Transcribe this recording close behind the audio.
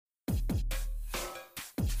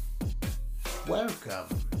Welcome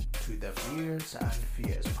to the Beers and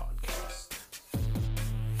Fears podcast.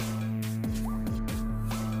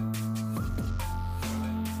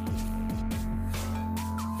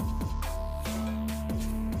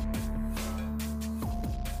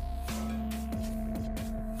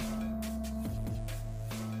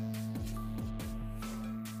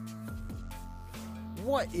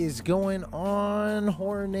 What is going on,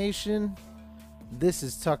 Horror Nation? This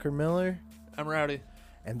is Tucker Miller. I'm Rowdy.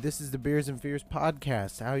 And this is the Beers and Fears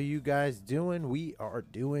podcast. How are you guys doing? We are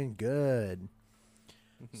doing good.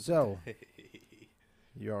 So,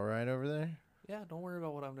 you all right over there? Yeah, don't worry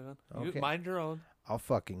about what I'm doing. Okay. You mind your own. I'll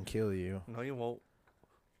fucking kill you. No, you won't.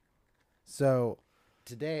 So,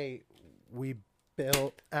 today we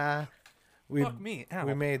built we Fuck me. Ow.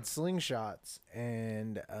 we made slingshots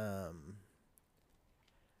and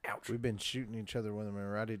Ouch. we've been shooting each other with them.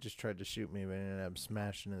 And Roddy just tried to shoot me, but ended up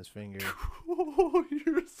smashing his finger. Oh,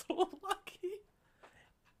 you're so lucky.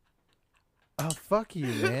 Oh, fuck you,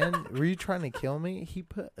 man. Were you trying to kill me? He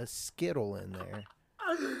put a Skittle in there.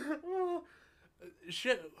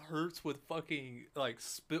 Shit hurts with fucking, like,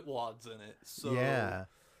 spit wads in it. So. Yeah.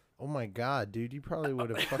 Oh my god, dude. You probably would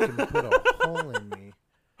have fucking put a hole in me.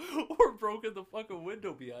 Or broken the fucking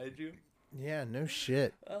window behind you. Yeah, no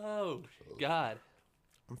shit. Oh, God.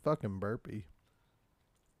 I'm fucking burpy.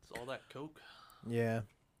 It's all that coke. Yeah.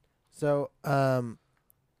 So,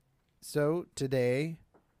 today,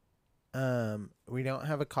 we don't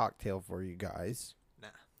have a cocktail for you guys. Nah.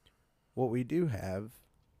 What we do have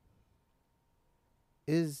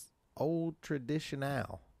is Old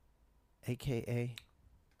Traditional, aka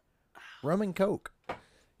rum and coke.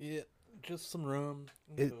 Yeah, just some rum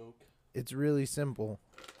and It- coke. It's really simple.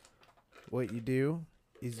 What you do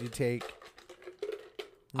is you take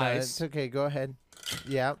No, Ice. it's okay. Go ahead.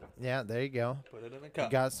 Yeah, there you go. Put it in a You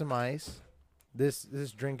cup. got some ice. This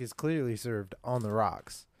drink is clearly served on the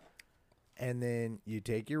rocks. And then you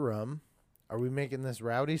take your rum. Are we making this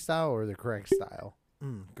rowdy style or the correct style?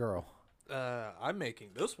 Girl. I'm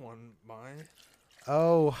making this one mine.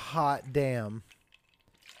 Oh, hot damn.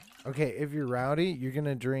 Okay, if you're rowdy, you're going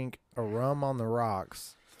to drink a rum on the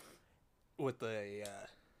rocks. With a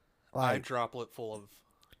eye Like, droplet full of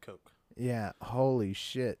coke. yeah, holy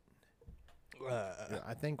shit.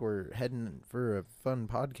 I think we're heading for a fun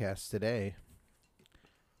podcast today.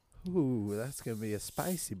 Ooh, that's going to be a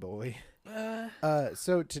spicy boy.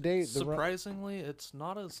 So today the rum, surprisingly, it's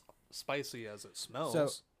not as spicy as it smells. So-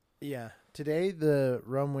 yeah, today the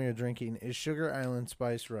rum we are drinking is Sugar Island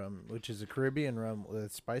Spice Rum, which is a Caribbean rum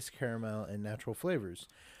with spiced caramel and natural flavors.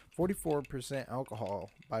 44%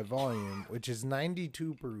 alcohol by volume, which is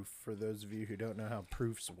 92 proof for those of you who don't know how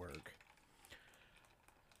proofs work.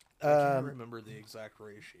 I can't remember the exact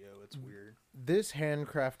ratio. It's weird. This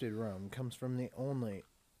handcrafted rum comes from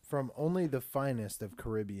only the finest of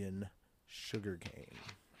Caribbean sugarcane.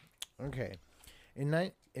 Okay.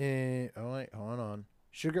 Hold on.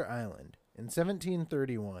 Sugar Island. In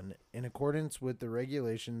 1731, in accordance with the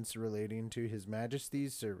regulations relating to His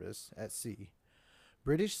Majesty's service at sea,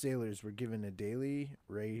 British sailors were given a daily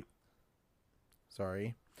rate.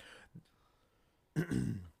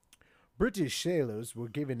 British sailors were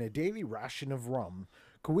given a daily ration of rum.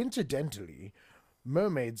 Coincidentally,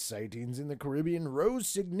 mermaid sightings in the Caribbean rose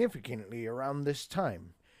significantly around this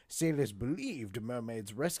time. Sailors believed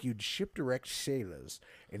mermaids rescued shipwrecked sailors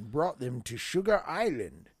and brought them to Sugar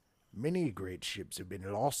Island. Many great ships have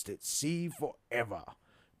been lost at sea forever,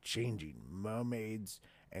 changing mermaids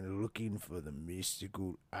and looking for the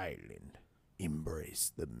mystical island.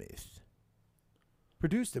 Embrace the myth.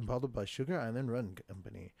 Produced and bottled by Sugar Island Rum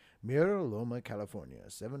Company, Mira Loma, California,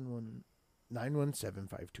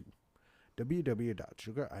 91752.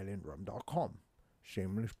 www.sugarislandrum.com.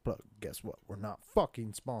 Shameless plug. Guess what? We're not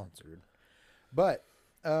fucking sponsored. But,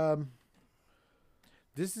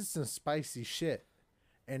 this is some spicy shit.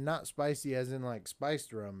 And not spicy as in like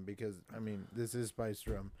spiced rum, because, I mean, this is spiced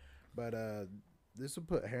rum. But, this will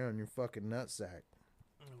put hair on your fucking nutsack.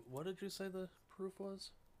 What did you say the proof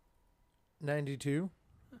was? 92?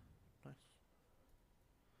 Nice.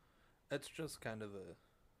 It's just kind of a...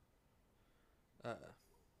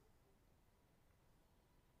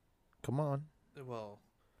 Come on. well,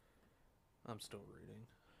 I'm still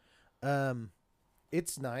reading.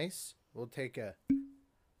 It's nice. We'll take a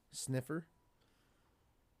sniffer.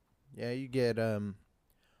 Yeah, you get,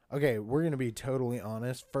 okay, we're going to be totally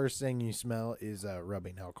honest. First thing you smell is,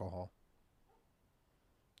 rubbing alcohol.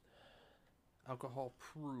 Alcohol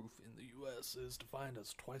proof in the U.S. is defined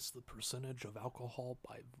as twice the percentage of alcohol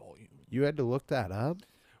by volume. You had to look that up?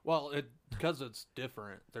 Well, because it's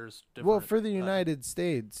different. There's different. Well, for the United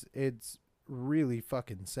States, it's really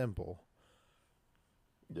fucking simple.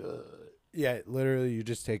 Yeah, literally, you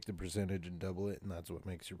just take the percentage and double it, and that's what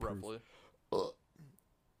makes your proof. Roughly.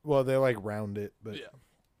 Well, they like round it, but Yeah.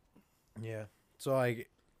 yeah. So like,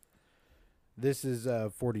 this is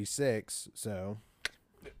 46. So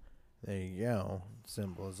there you go.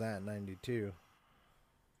 Simple as that. 92.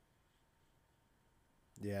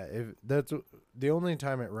 Yeah, if that's the only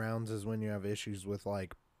time it rounds is when you have issues with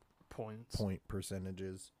like Points. point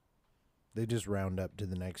percentages. They just round up to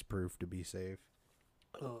the next proof to be safe.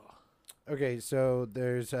 Ugh. Okay, so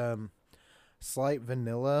there's slight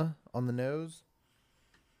vanilla on the nose.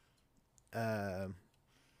 A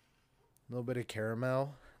little bit of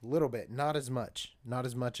caramel, a little bit, not as much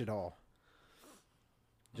at all.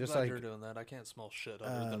 I'm Just glad like you're doing that. I can't smell shit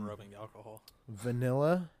other than rubbing alcohol.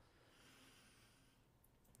 vanilla,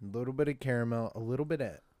 a little bit of caramel, a little bit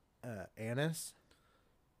of anise.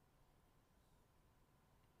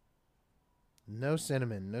 No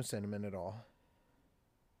cinnamon at all.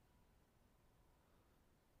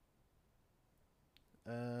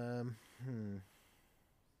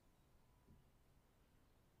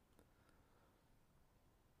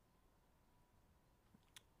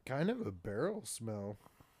 Kind of a barrel smell.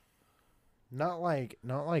 Not like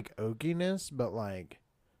oakiness, but like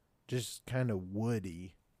just kind of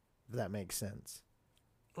woody, if that makes sense.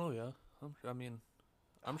 Oh, yeah.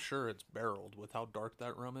 I'm sure it's barreled. With how dark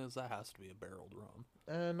that rum is, that has to be a barreled rum.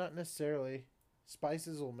 Not necessarily.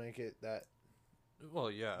 Spices will make it that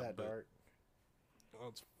Well, yeah. that but dark.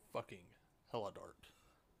 It's fucking hella dark.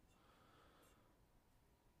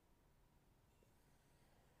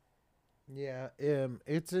 Yeah,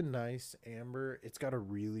 it's a nice amber. It's got a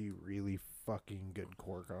really, really fucking good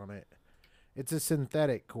cork on it. It's a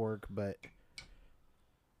synthetic cork, but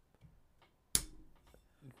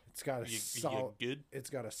it's got a solid. Good? It's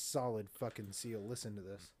got a solid fucking seal. Listen to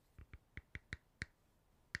this.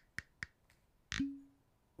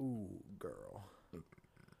 Ooh, girl,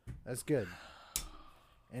 that's good.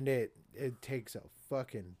 And it takes a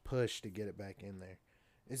fucking push to get it back in there.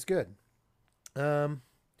 It's good.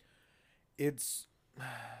 It's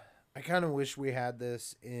I kind of wish we had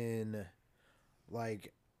this in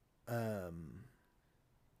like a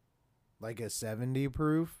 70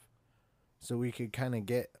 proof so we could kind of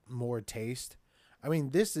get more taste. I mean,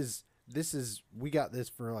 this is we got this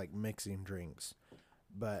for like mixing drinks.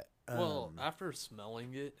 But Well, after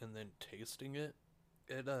smelling it and then tasting it,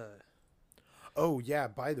 oh yeah,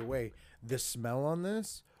 by the way, the smell on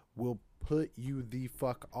this will put you the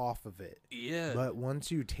fuck off of it. Yeah. But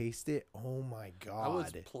once you taste it, oh my god. I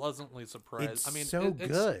was pleasantly surprised. It's I mean, so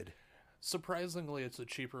good. Surprisingly, it's a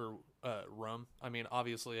cheaper rum. I mean,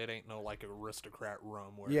 obviously, it ain't no like aristocrat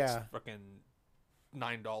rum where Yeah. it's fucking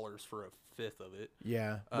 $9 for a fifth of it.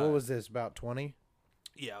 Yeah. What was this, about 20?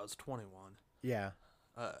 Yeah, it was 21. Yeah.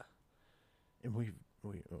 And we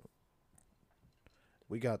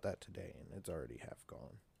got that today, and it's already half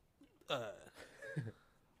gone.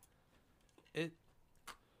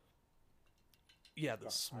 Yeah,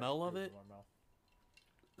 the smell of it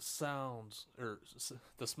sounds,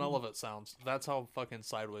 the smell of it sounds. That's how fucking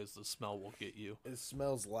sideways the smell will get you. It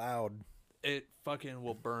smells loud. It fucking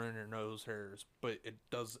will burn your nose hairs, but it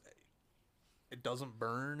doesn't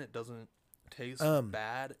burn. It doesn't taste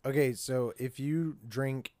bad. Okay, so if you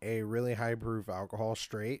drink a really high proof alcohol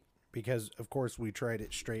straight, because of course we tried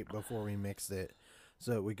it straight before we mixed it,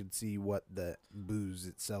 so that we could see what the booze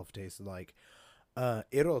itself tasted like.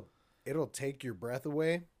 It'll take your breath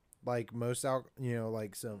away, like most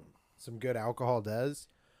like some good alcohol does,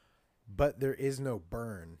 but there is no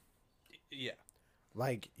burn. Yeah.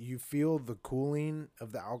 Like you feel the cooling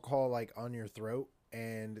of the alcohol like on your throat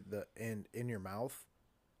and in your mouth.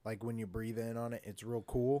 Like when you breathe in on it, it's real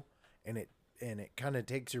cool, and it kind of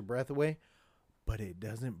takes your breath away, but it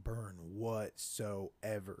doesn't burn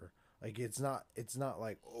whatsoever. Like it's not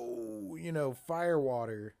like, oh, fire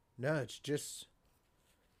water. No,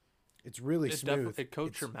 it's really smooth. It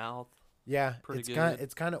coats your mouth. Yeah, pretty good.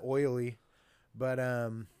 It's kind of oily, but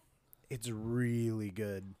it's really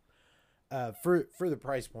good. For the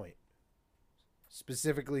price point.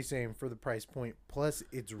 Specifically saying for the price point, plus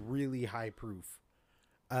it's really high proof.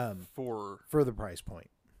 For the price point.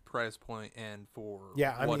 And for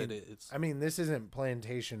it is. I mean, this isn't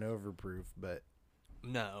plantation overproof, but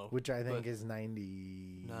no, which I think is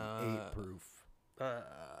 98 proof.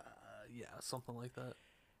 Yeah, something like that.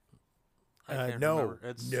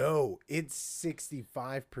 No, it's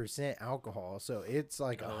 65% alcohol, so it's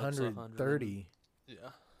like 130.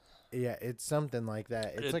 Yeah, it's something like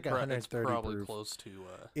that. It's like 130 it's probably proof. Close to.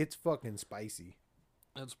 It's fucking spicy.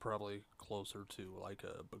 It's probably closer to like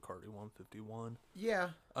a Bacardi 151. Yeah.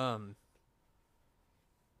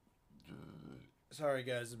 Sorry,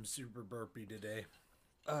 guys, I'm super burpy today.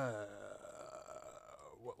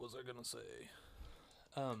 What was I gonna say?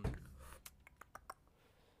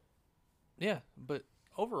 Yeah, but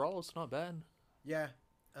overall, it's not bad. Yeah,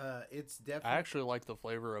 it's I definitely. actually like the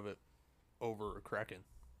flavor of it over Kraken.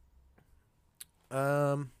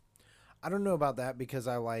 I don't know about that because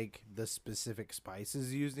I like the specific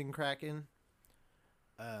spices used in Kraken.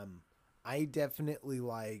 I definitely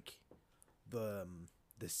like the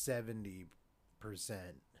 70%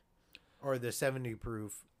 or the 70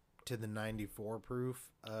 proof to the 94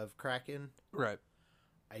 proof of Kraken. Right.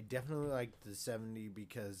 I definitely like the 70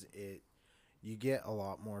 because you get a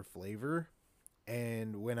lot more flavor,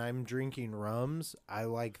 and when I'm drinking rums, I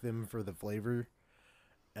like them for the flavor.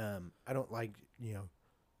 I don't like,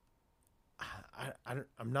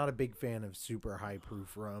 I'm not a big fan of super high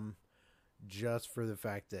proof rum, just for the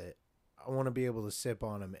fact that I want to be able to sip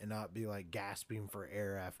on them and not be like gasping for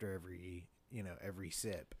air after every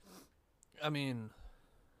sip. I mean,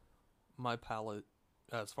 my palate,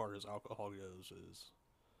 as far as alcohol goes,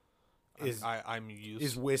 I'm used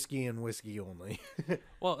Is whiskey and whiskey only.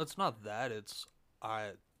 Well, it's not that. It's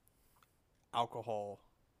alcohol,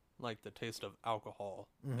 like the taste of alcohol,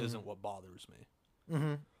 isn't what bothers me.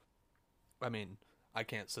 Mm-hmm. I mean, I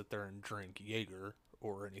can't sit there and drink Jaeger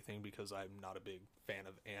or anything because I'm not a big fan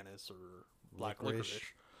of anise or black licorice.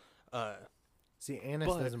 See, anise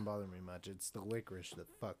doesn't bother me much. It's the licorice that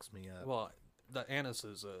fucks me up. Well, the anise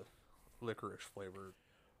is a licorice flavor.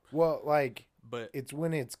 Well, but it's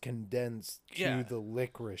when it's condensed to Yeah. the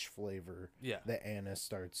licorice flavor yeah, that anise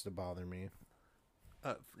starts to bother me.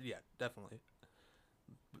 yeah, definitely.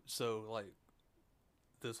 So like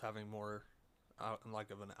this having more like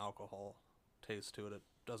of an alcohol taste to it, it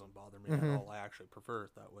doesn't bother me at all. I actually prefer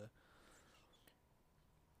it that way.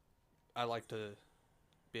 I like to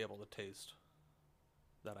be able to taste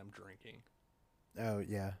that I'm drinking. Oh,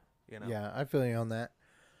 yeah. You know? Yeah, I feel you on that.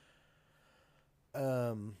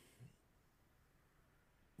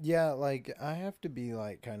 Yeah, like I have to be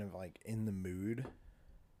like kind of like in the mood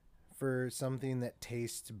for something that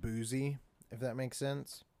tastes boozy, if that makes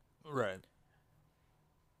sense. Right.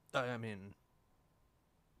 I mean,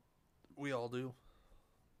 we all do.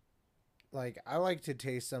 Like I like to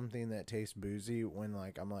taste something that tastes boozy when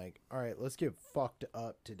like I'm like, all right, let's get fucked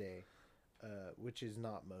up today, which is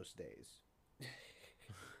not most days.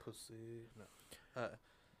 Pussy. No.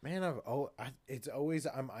 Man, it's always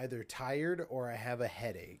I'm either tired or I have a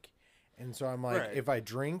headache. And so I'm like, Right. if I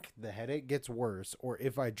drink, the headache gets worse. Or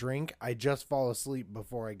if I drink, I just fall asleep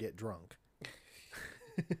before I get drunk.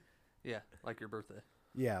 Yeah, like your birthday.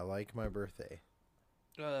 Yeah, like my birthday.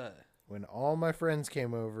 Uh, When all my friends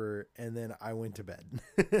came over and then I went to bed.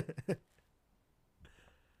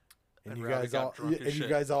 And you Rowdy guys got all drunk as and you shit.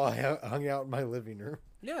 guys all hung out in my living room.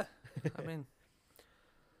 yeah. I mean,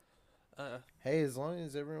 Hey, as long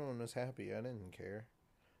as everyone was happy, I didn't care.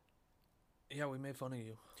 yeah, we made fun of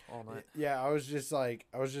you all night. Yeah, I was just like,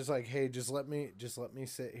 hey, just let me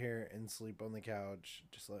sit here and sleep on the couch.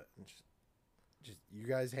 Just you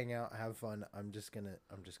guys hang out, have fun. I'm just gonna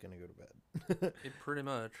go to bed. It pretty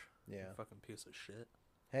much. Yeah. You fucking piece of shit.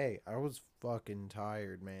 Hey, I was fucking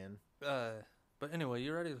tired, man. But anyway,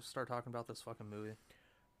 you ready to start talking about this fucking movie?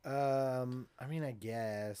 I mean, I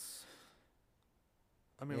guess.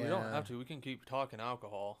 I mean, we don't Yeah. have to. We can keep talking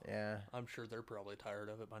alcohol. Yeah. I'm sure they're probably tired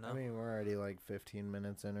of it by now. I mean, we're already like 15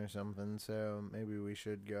 minutes in or something, so maybe we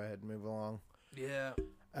should go ahead and move along. yeah.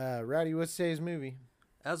 Rowdy, what's today's movie?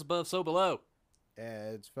 As above, so below.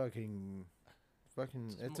 It's fucking.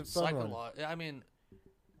 It's a fun one. I mean,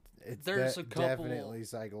 It's there's a couple- definitely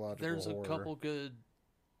psychological there's a horror. couple good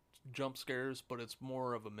jump scares, but it's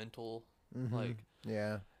more of a mental. Mhm. Like,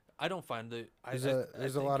 yeah. I don't find it. There's I a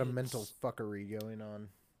think lot of it's- mental fuckery going on.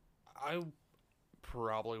 I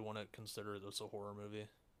probably wouldn't consider this a horror movie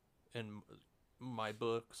in my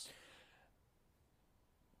books.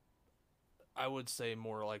 I would say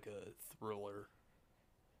more like a thriller,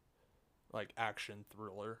 like action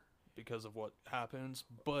thriller, because of what happens.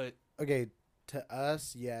 But Okay, to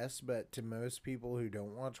us, yes, but to most people who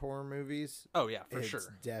don't watch horror movies, oh yeah, for it's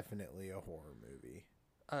sure. definitely a horror movie.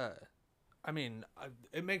 I mean,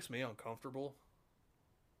 it makes me uncomfortable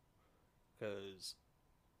because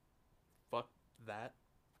fuck that,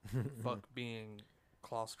 fuck being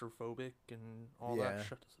claustrophobic and all Yeah. that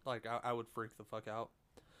shit. Like I would freak the fuck out.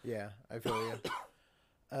 Yeah, I feel you.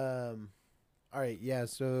 All right, yeah.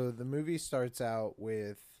 So the movie starts out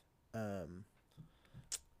with,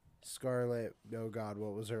 Scarlett. Oh God,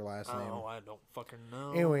 what was her last name? Oh, I don't fucking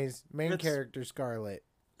know. Anyways, main It's- character Scarlett.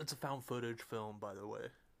 It's a found footage film, by the way.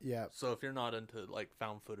 Yeah, So if you're not into like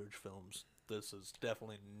found footage films, this is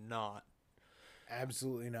definitely not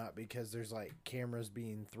Absolutely not, because there's like cameras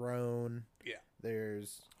being thrown. Yeah.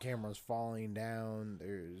 There's cameras falling down.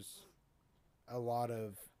 There's a lot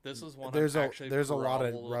of This is one there's I'm a actually there's a lot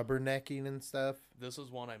of probably- rubbernecking and stuff. This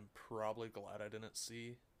is one I'm probably glad I didn't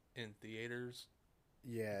see in theaters,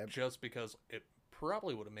 Yeah, just because it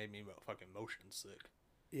probably would have made me fucking motion sick.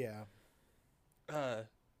 yeah,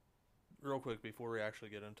 Real quick before we actually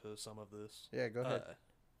get into some of this. yeah. Go ahead.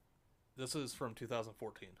 This is from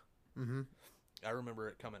 2014. Mm-hmm. I remember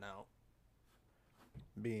it coming out.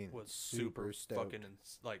 Being Was super stoked. fucking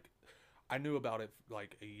like, I knew about it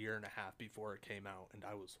like a year and a half before it came out, and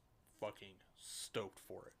I was fucking stoked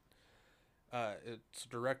for it. It's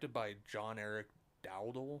directed by John Eric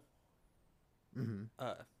Dowdle. Mm-hmm.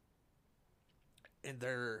 And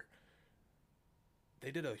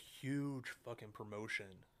they did a huge fucking promotion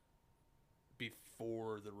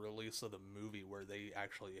before the release of the movie, where they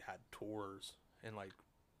actually had tours and like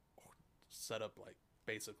set up like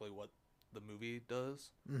basically what the movie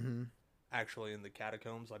does Mm-hmm. actually in the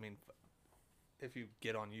catacombs. I mean, if you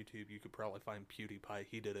get on YouTube, you could probably find PewDiePie.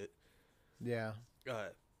 He did it. Yeah.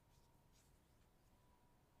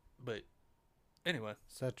 But anyway,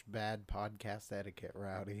 Such bad podcast etiquette,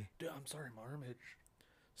 Rowdy. dude, I'm sorry, my arm itch.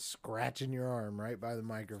 Scratching your arm right by the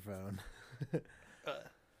microphone.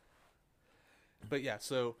 But yeah,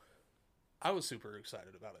 so I was super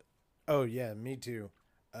excited about it. Oh yeah, me too.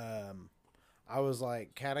 I was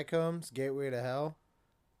like, Catacombs, Gateway to Hell.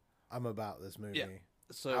 I'm about this movie. Yeah.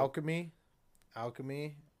 So Alchemy,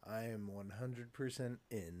 I am 100%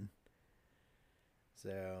 in.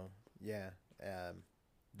 So yeah,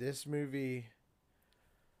 this movie.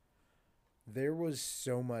 There was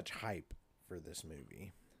so much hype for this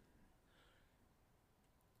movie.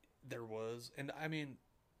 there was, and I mean,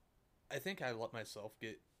 I think I let myself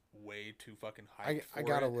get way too fucking hyped. I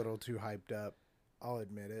got a little too hyped up. I'll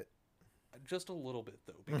admit it. Just a little bit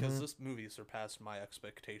though, because this movie surpassed my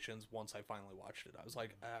expectations once I finally watched it. I was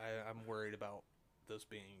like, I'm worried about this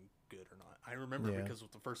being good or not. I remember Yeah. because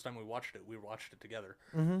the first time we watched it together.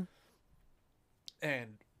 Mm-hmm.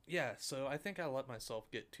 And yeah, so I think I let myself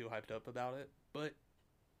get too hyped up about it, but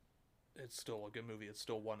it's still a good movie. It's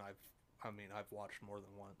still one I've watched more than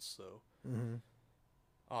once, so Mm-hmm.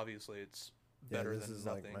 obviously it's Yeah, better this than is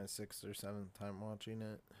nothing. like my 6th or 7th time watching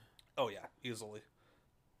it. Oh yeah, easily.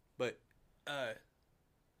 But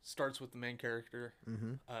starts with the main character.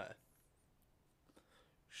 Mm-hmm.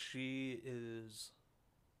 She is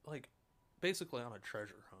like basically on a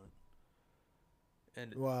treasure hunt.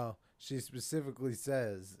 And Well, she specifically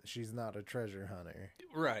says she's not a treasure hunter.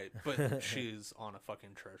 right, but she's on a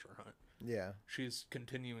fucking treasure hunt. Yeah. She's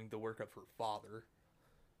continuing the work of her father.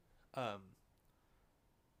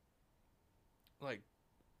 Like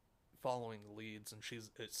following the leads, and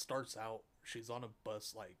it starts out she's on a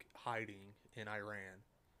bus like hiding in Iran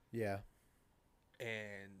Yeah.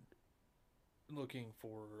 and looking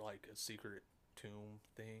for like a secret tomb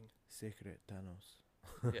thing. Secret tunnels.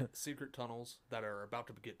 Yeah, secret tunnels that are about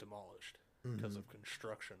to get demolished because Mhm. of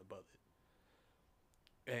construction above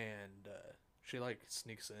it. And she like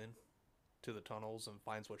sneaks in to the tunnels and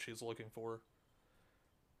finds what she's looking for.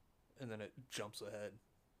 And then it jumps ahead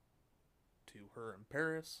to her in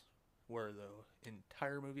Paris, where the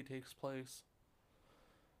entire movie takes place.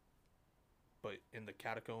 But in the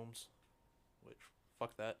catacombs, which,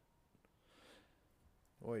 fuck that.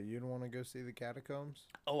 Wait, you don't want to go see the catacombs?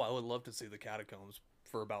 Oh, I would love to see the catacombs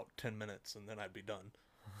for about 10 minutes and then I'd be done.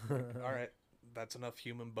 All right, that's enough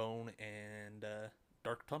human bone and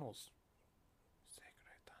dark tunnels.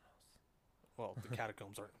 Secret tunnels. Well, the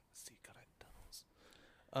catacombs aren't secret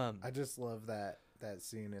tunnels. I just love that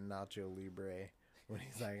scene in Nacho Libre when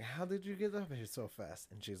he's like, "How did you get up here so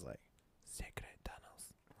fast?" And she's like, "Secret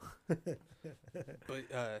tunnels."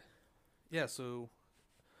 But yeah, so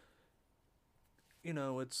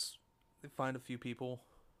they find a few people.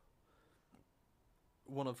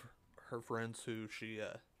 One of her friends who she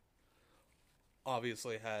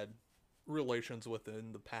obviously had relations with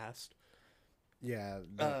in the past. Yeah,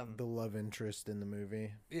 the love interest in the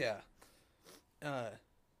movie. Yeah.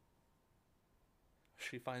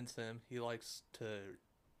 She finds him. He likes to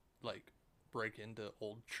like break into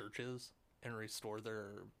old churches and restore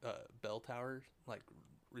their bell towers, like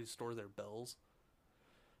restore their bells.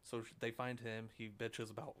 So they find him. He bitches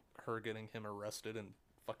about her getting him arrested in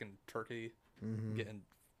fucking Turkey, Mm-hmm. getting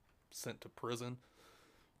sent to prison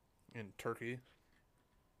in Turkey.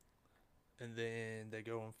 And then they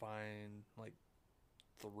go and find like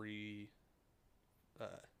 3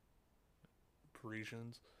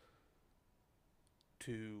 Parisians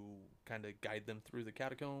to kind of guide them through the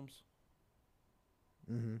catacombs.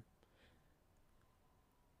 Mm-hmm.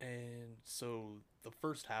 And So the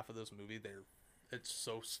first half of this movie, it's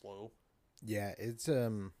so slow. Yeah, it's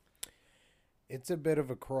a bit of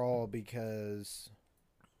a crawl because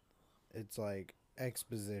it's like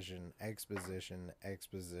exposition, exposition,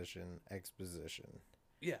 exposition, exposition.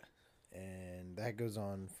 Yeah, And that goes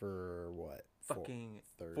on for what? fucking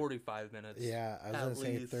 30. 45 minutes. Yeah, I was at going to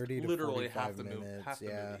say least. 30 to Literally 45 minutes. half the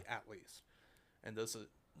yeah. movie at least. And it's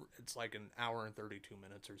like an hour and 32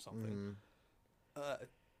 minutes or something.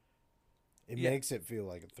 It Yeah. makes it feel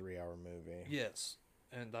like a 3-hour movie. Yes,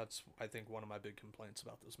 and that's I think one of my big complaints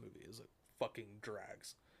about this movie is it fucking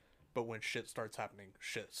drags. But when shit starts happening,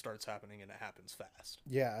 and it happens fast.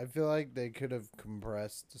 Yeah, I feel like they could have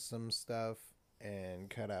compressed some stuff and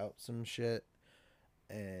cut out some shit.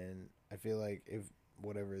 And I feel like if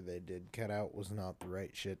whatever they did cut out was not the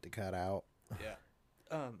right shit to cut out.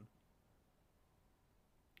 Yeah.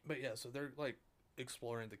 But yeah, so they're like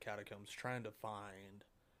exploring the catacombs, trying to find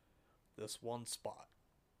this one spot.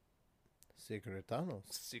 Secret tunnels.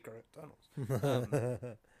 Secret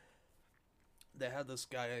tunnels. They had this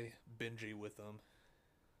guy, Benji, with them.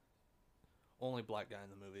 Only black guy in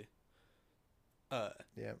the movie.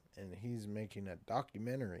 Yep, and he's making a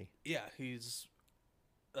documentary. Yeah, he's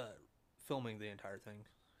filming the entire thing,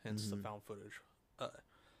 hence the found footage.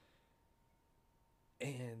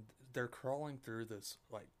 And they're crawling through this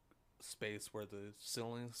like space where the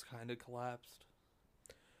ceiling's kind of collapsed,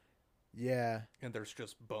 Yeah, and there's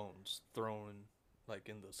just bones thrown like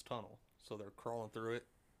in this tunnel. So they're crawling through it,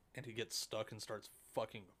 and he gets stuck and starts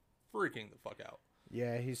fucking freaking the fuck out.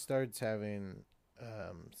 yeah, he starts having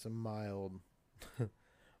some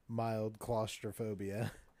mild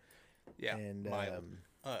claustrophobia. Yeah, And mild.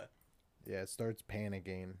 yeah, starts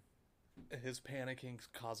panicking. His panicking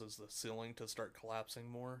causes the ceiling to start collapsing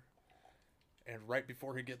more, and right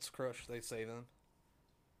before he gets crushed, they save him.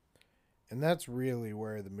 And that's really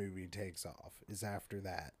where the movie takes off, is after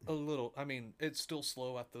that. A little. I mean, it's still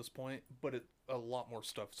slow at this point, but a lot more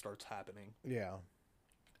stuff starts happening. Yeah.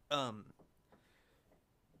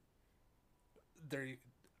 They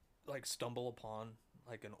like stumble upon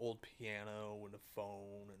like an old piano and a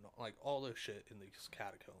phone and like all this shit in these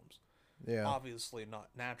catacombs. Yeah. Obviously not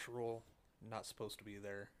natural, not supposed to be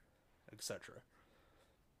there, etc.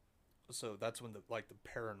 So that's when the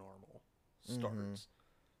paranormal starts.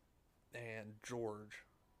 And George,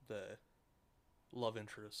 the love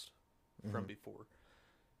interest from before,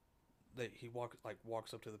 he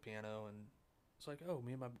walks up to the piano and it's like, oh,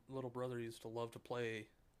 me and my little brother used to love to play,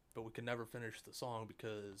 but we could never finish the song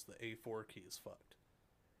because the A4 key is fucked.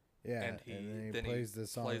 Yeah. And then he plays the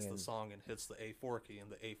song. And hits the A4 key,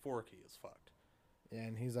 and the A4 key is fucked.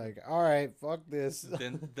 And he's like, all right, fuck this.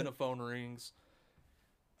 then a phone rings.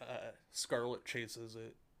 Scarlett chases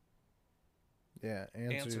it. Yeah,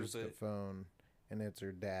 answers the it. phone, and it's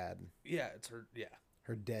her dad. Yeah, it's her. Yeah,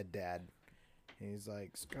 her dead dad. And he's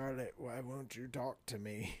like, Scarlett, why won't you talk to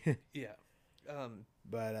me? Yeah.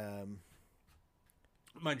 But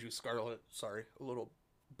mind you, Scarlett. Sorry, a little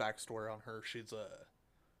backstory on her. She's a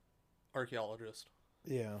archaeologist.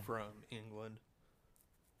 Yeah. From England,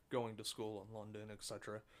 going to school in London,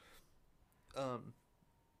 etc.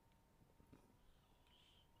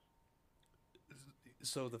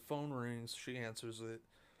 So the phone rings, she answers it.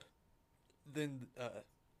 Then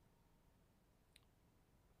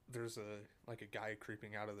there's a guy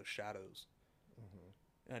creeping out of the shadows.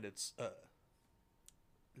 And it's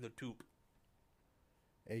the Toop,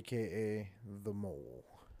 AKA the Mole.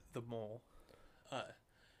 The Mole.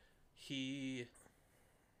 He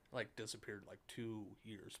disappeared 2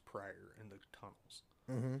 years prior in the tunnels.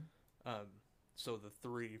 So the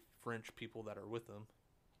 3 French people that are with him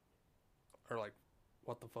are like,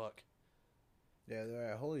 what the fuck? Yeah, they're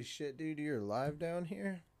like, holy shit, dude, you're alive down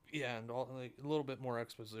here? Yeah, and a little bit more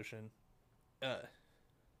exposition. And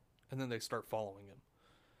then they start following him.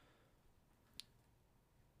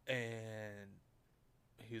 And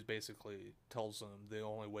he basically tells them the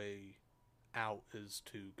only way out is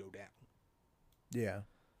to go down. Yeah.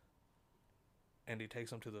 And he takes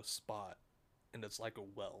them to the spot, and it's like a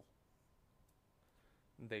well.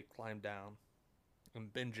 They climb down,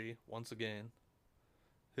 and Benji, once again,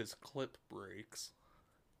 his clip breaks.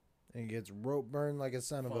 And gets rope burned like a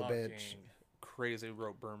son of a bitch. Crazy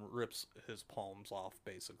rope burn, rips his palms off,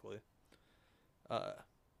 basically.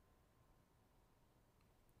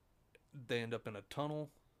 They end up in a tunnel,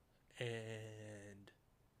 and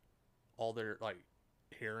all their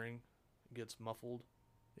hearing gets muffled.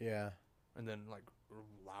 Yeah. And then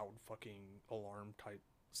loud fucking alarm type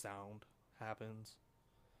sound happens.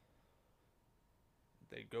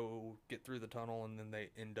 They go get through the tunnel, and then they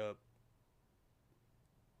end up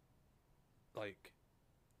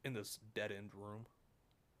in this dead end room,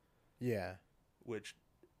 Yeah. which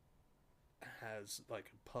has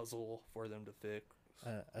like a puzzle for them to fix.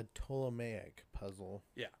 A Ptolemaic puzzle.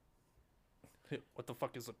 Yeah. What the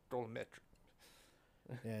fuck is a Ptolemaic?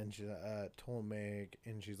 Yeah, and she's Ptolemaic,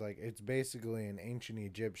 and she's like, it's basically an ancient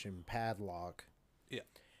Egyptian padlock. Yeah.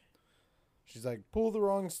 She's like, pull the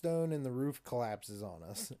wrong stone and the roof collapses on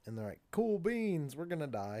us. And they're like, cool beans, we're gonna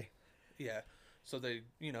die. Yeah. So they,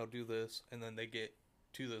 do this, and then they get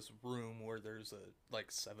to this room where there's a,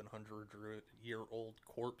 700-year-old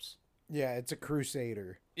corpse. Yeah, it's a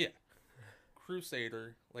crusader. Yeah.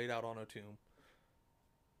 Crusader laid out on a tomb.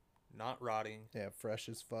 Not rotting. Yeah, fresh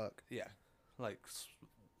as fuck. Yeah.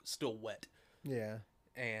 Still wet. Yeah.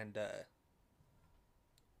 And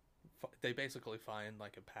they basically find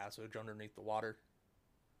a passage underneath the water,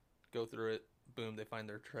 go through it, boom, they find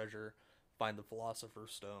their treasure, find the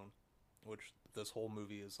Philosopher's Stone, which this whole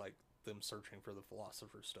movie is them searching for the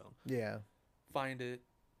Philosopher's Stone. Yeah. Find it.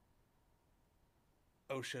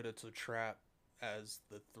 Oh shit, it's a trap, as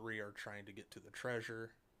the three are trying to get to the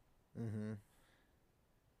treasure. Mm-hmm.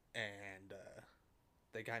 And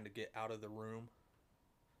they kind of get out of the room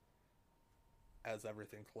as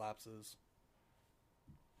everything collapses.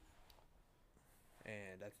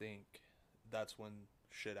 And I think that's when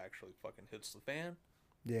shit actually fucking hits the fan.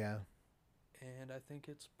 Yeah. And I think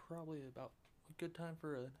it's probably about a good time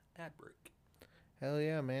for an ad break. Hell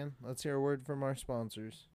yeah, man. Let's hear a word from our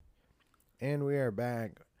sponsors. And we are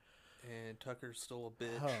back. And Tucker's still a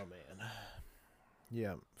bitch. Oh, man.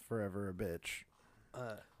 Yeah, forever a bitch.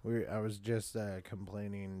 Uh, I was just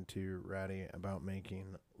complaining to Ratty about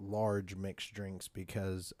making large mixed drinks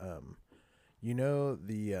because,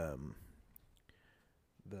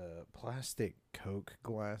 the plastic Coke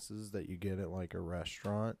glasses that you get at a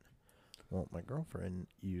restaurant. Well, my girlfriend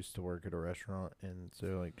used to work at a restaurant, and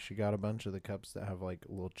so she got a bunch of the cups that have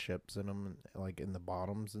little chips in them, in the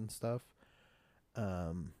bottoms and stuff.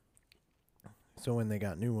 So when they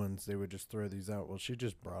got new ones, they would just throw these out. Well, she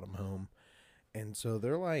just brought them home. And so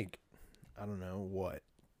they're I don't know, what,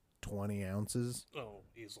 20 ounces? Oh,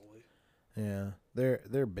 easily. Yeah,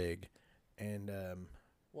 they're big. And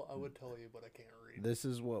well, I would tell you, but I can't read. This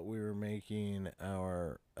is what we were making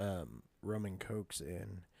our rum and cokes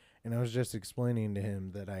in. And I was just explaining to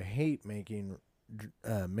him that I hate making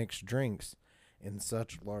mixed drinks in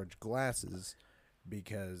such large glasses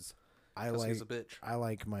because I he's a bitch. I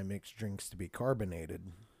like my mixed drinks to be carbonated.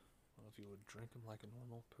 Well, if you would drink them like a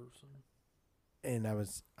normal person. And I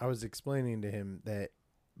was explaining to him that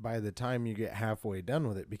by the time you get halfway done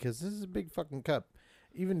with it, because this is a big fucking cup,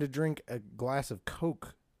 even to drink a glass of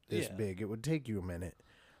Coke this big, it would take you a minute.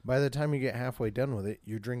 By the time you get halfway done with it,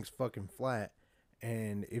 your drink's fucking flat,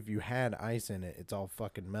 and if you had ice in it, it's all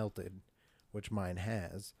fucking melted, which mine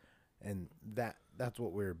has, and that's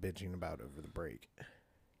what we were bitching about over the break.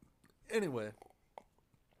 Anyway.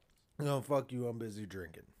 No, fuck you, I'm busy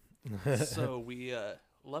drinking. So we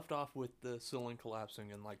left off with the ceiling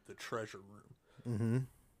collapsing in the treasure room.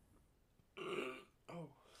 Mm-hmm. Oh,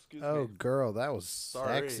 excuse Oh, me. girl, that was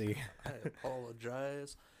Sorry. sexy. I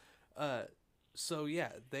apologize. So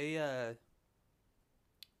yeah, they are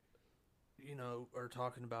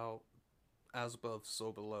talking about as above,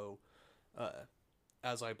 so below.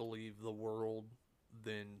 As I believe the world,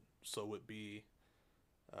 then so it be.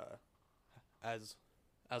 As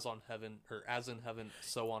on heaven, or as in heaven,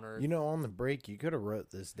 so on earth. On the break, you could have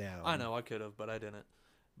wrote this down. I know, I could have, but I didn't.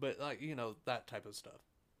 But, that type of stuff.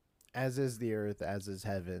 As is the earth, as is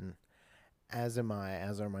heaven, as am I,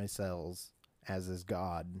 as are my cells, as is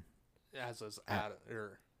God. As is Adam,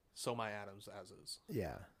 or so my atoms, as is.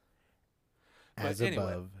 Yeah. But As anyway,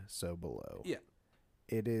 above, so below. Yeah.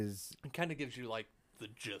 It is It kind of gives you, the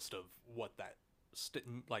gist of what that,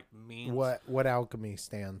 means. what alchemy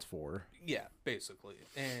stands for. Yeah, basically.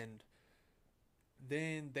 And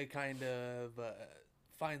then they kind of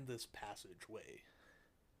find this passageway.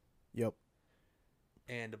 Yep.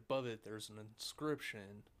 And above it, there's an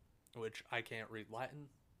inscription, which I can't read Latin,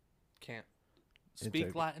 can't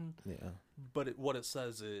speak Latin. Yeah. But what it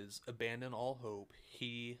says is, abandon all hope,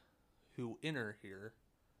 he who enter here,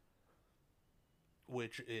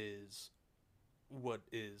 which is what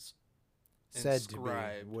is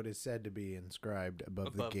what is said to be inscribed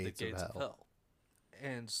above the gates of hell.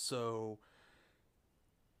 And so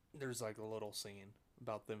there's a little scene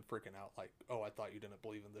about them freaking out, oh, I thought you didn't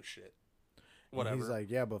believe in this shit. Whatever. And he's like,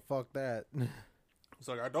 yeah, but fuck that. He's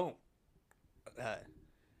like, I don't.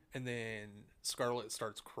 And then Scarlet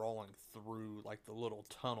starts crawling through the little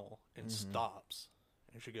tunnel and stops.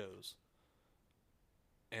 And she goes,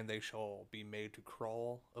 and they shall be made to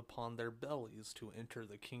crawl upon their bellies to enter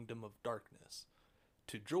the kingdom of darkness,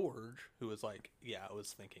 to George, who was like, "Yeah, I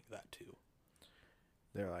was thinking that too."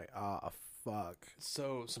 They're like, fuck.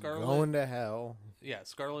 So Going to hell. Yeah,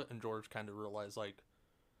 Scarlet and George kind of realize like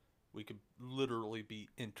we could literally be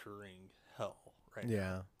entering hell right now.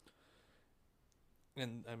 Yeah.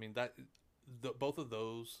 And I mean both of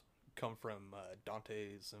those come from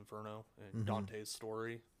Dante's Inferno and Dante's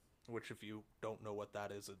story, which if you don't know what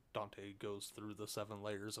that is, Dante goes through the 7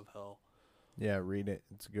 layers of hell. Yeah, read it.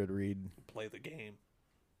 It's a good read. Play the game.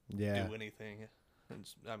 Yeah. Do anything. And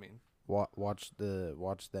I mean, watch the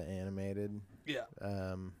animated yeah.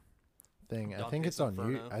 Thing. Dante's I think it's on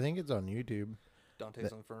Inferno. I think it's on YouTube.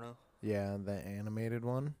 Dante's Inferno. Yeah, the animated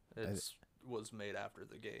one. It was made after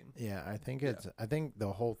the game. Yeah, I think I think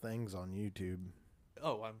the whole thing's on YouTube.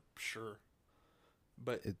 Oh, I'm sure.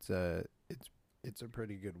 But it's a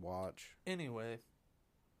pretty good watch. Anyway,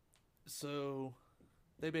 so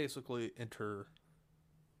they basically enter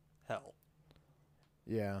hell.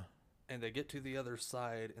 Yeah. And they get to the other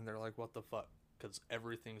side and they're like, what the fuck? Because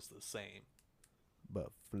everything's the same.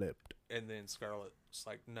 But flipped. And then Scarlet's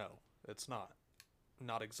like, no, it's not.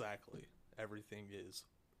 Not exactly. Everything is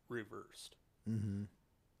reversed. Mm-hmm.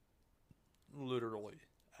 Literally,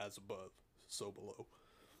 as above, so below.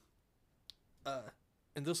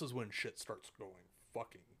 And this is when shit starts going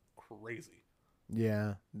fucking crazy.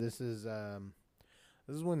 Yeah, this is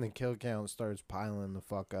when the kill count starts piling the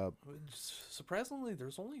fuck up. Surprisingly,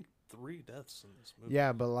 there's only 3 deaths in this movie.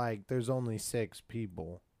 Yeah, but like, there's only 6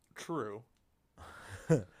 people. True.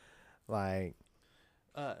 Like,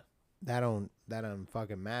 that don't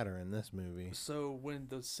fucking matter in this movie. So when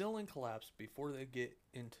the ceiling collapsed before they get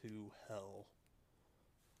into hell,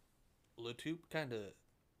 Latoop kind of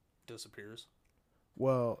disappears.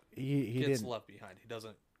 Well, he gets didn't. left behind. He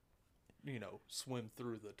doesn't, swim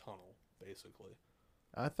through the tunnel. Basically,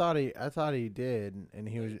 I thought he did, and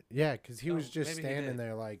he was because he was just standing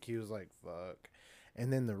there like he was like fuck,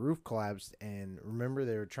 and then the roof collapsed, and remember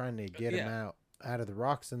they were trying to get him out of the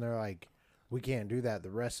rocks, and they're like, we can't do that.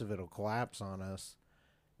 The rest of it'll collapse on us,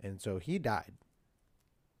 and so he died.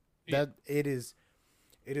 Yeah. That it is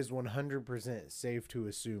 100% safe to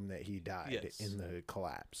assume that he died in the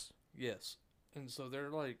collapse. Yes, and so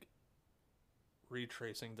they're like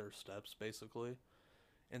retracing their steps basically.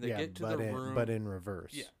 And they get to the room, but in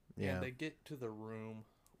reverse. Yeah. And they get to the room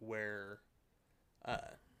where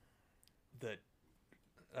the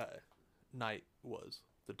knight was,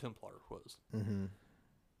 the Templar was. Mm-hmm.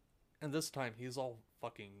 And this time he's all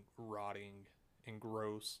fucking rotting and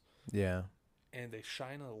gross. Yeah. And they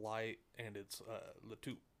shine a light, and it's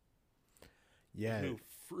Latoop. Yeah. Who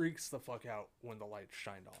freaks the fuck out when the light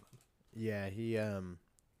shined on him.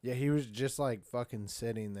 Yeah, he was just like fucking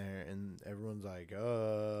sitting there, and everyone's like,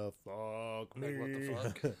 fuck me. Like, what the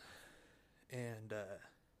fuck? And,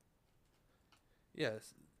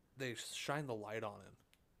 yes, they shine the light on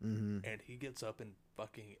him, and he gets up and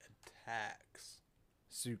fucking attacks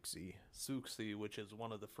Suxi, which is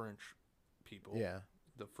one of the French people. Yeah.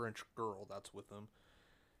 The French girl that's with him,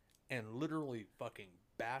 and literally fucking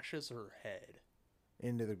bashes her head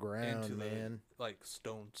into the ground, into man. Like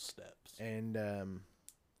stone steps. And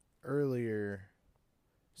earlier,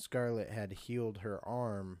 Scarlet had healed her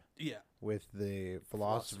arm. Yeah. With the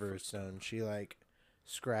Philosopher's Stone. She like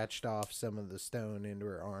scratched off some of the stone into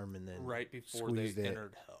her arm and then right before they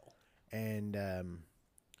entered hell. And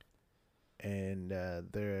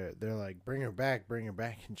they're like, bring her back,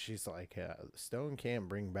 and she's like, the stone can't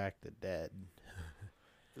bring back the dead.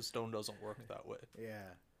 The stone doesn't work that way.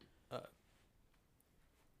 Yeah.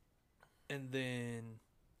 And then,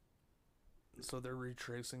 so they're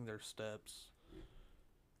retracing their steps,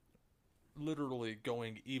 literally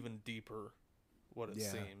going even deeper, what it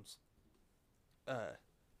seems.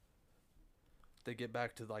 They get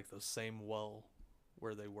back to like the same well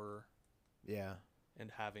where they were. Yeah. And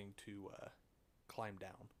having to climb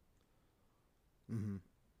down. Mm-hmm.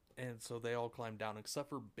 And so they all climb down except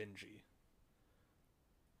for Benji.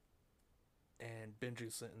 And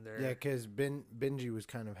Benji's sitting there. Yeah, because Benji was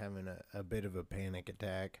kind of having a bit of a panic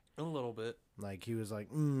attack. A little bit. Like, he was like,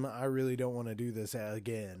 I really don't want to do this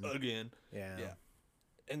again. Yeah.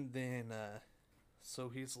 And then, so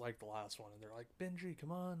he's like the last one. And they're like, Benji,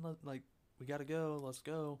 come on. We got to go. Let's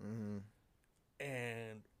go. Mm-hmm.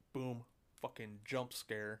 And boom. Fucking jump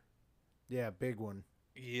scare. Yeah, big one.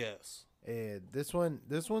 Yes. This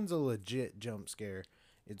one's a legit jump scare.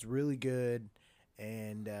 It's really good.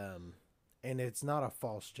 And it's not a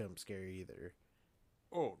false jump scare either.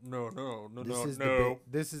 Oh, no.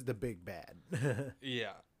 This is the big bad.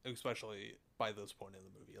 Yeah, especially by this point in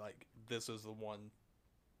the movie. Like, this is the one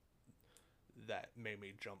that made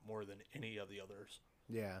me jump more than any of the others.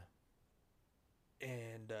 Yeah.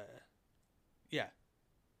 And yeah,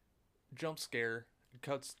 jump scare,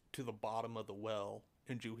 cuts to the bottom of the well,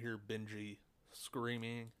 and you hear Benji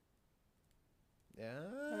screaming,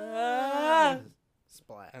 Yeah.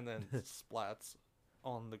 Splat. and then splats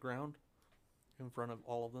on the ground in front of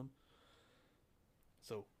all of them.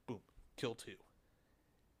 So, boom, kill 2.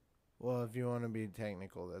 Well, if you want to be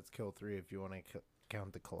technical, that's kill 3 if you want to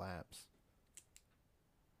count the collapse.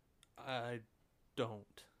 I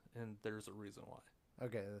don't, and there's a reason why.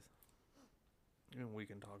 Okay. And we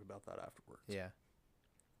can talk about that afterwards. Yeah.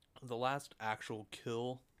 The last actual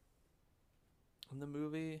kill in the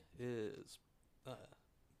movie is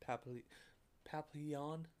Papillon?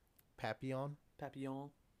 Papillon?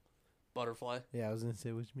 Butterfly. Yeah, I was going to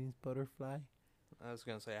say, which means butterfly. I was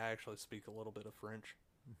going to say, I actually speak a little bit of French.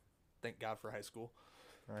 Thank God for high school.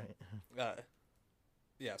 Right.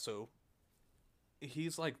 Yeah, so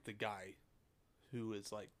he's like the guy who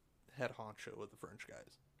is like head honcho with the French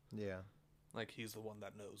guys. Yeah. Like, he's the one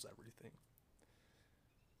that knows everything.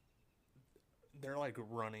 They're like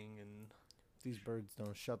running and... These birds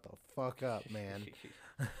don't shut the fuck up, man.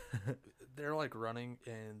 They're like running,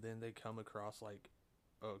 and then they come across like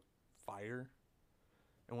a fire.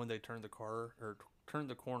 And when they turn the corner,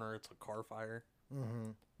 it's a car fire.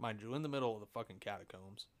 Mm-hmm. Mind you, in the middle of the fucking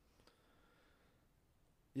catacombs.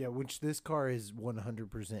 Yeah, which this car is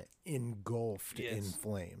 100% engulfed in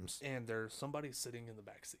flames. And there's somebody sitting in the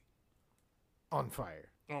backseat. On fire.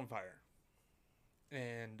 On fire.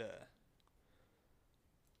 And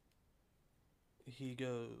he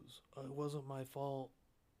goes, it wasn't my fault.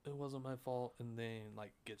 It wasn't my fault. And then,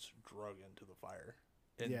 like, gets drug into the fire.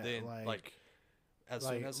 And yeah, then, as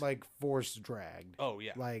soon as... Like, force dragged. Oh,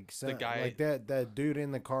 yeah. Like, the guy... Like, that dude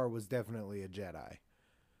in the car was definitely a Jedi.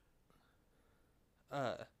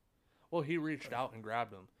 Well, he reached out and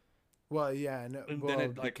grabbed him. Well, yeah, no, And well,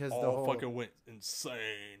 then it, like, because all the whole... fucking went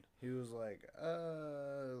insane. He was like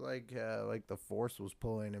the force was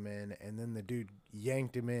pulling him in, and then the dude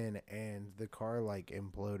yanked him in, and the car like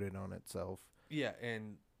imploded on itself. Yeah,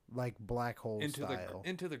 and like black hole style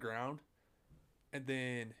into the ground, and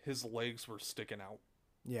then his legs were sticking out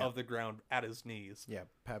of the ground at his knees. Yeah,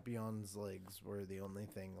 Papillon's legs were the only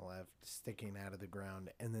thing left sticking out of the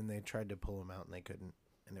ground, and then they tried to pull him out, and they couldn't,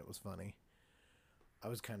 and it was funny. I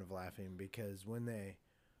was kind of laughing because when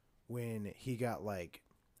he got like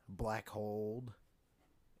black holed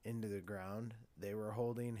into the ground, they were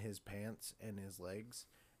holding his pants and his legs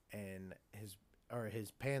and his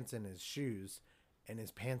pants and his shoes, and his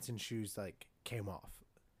pants and shoes like came off.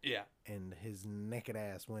 Yeah. And his naked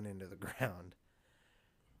ass went into the ground.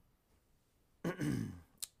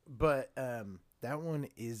 But that one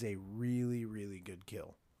is a really, really good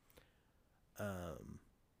kill.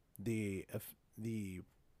 The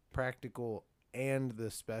practical and the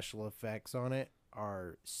special effects on it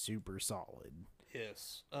are super solid.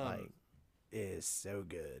 Yes. Like, it is so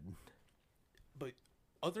good. But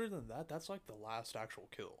other than that, that's like the last actual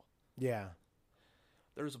kill. Yeah.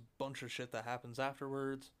 There's a bunch of shit that happens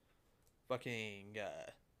afterwards. Fucking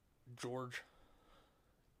George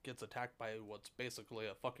gets attacked by what's basically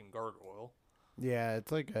a fucking gargoyle. Yeah,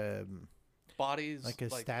 it's like a bodies, like a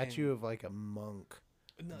statue of like a monk.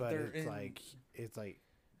 No, but it's like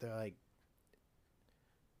they're like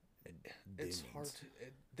it's demons. hard to.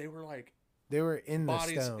 They were like they were in the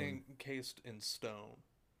bodies stone, encased in stone.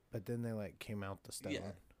 but then they like came out the stone.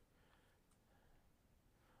 Yeah.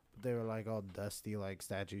 They were like all dusty like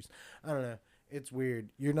statues. I don't know. It's weird.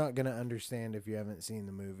 You're not gonna understand if you haven't seen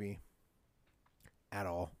the movie at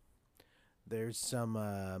all. There's some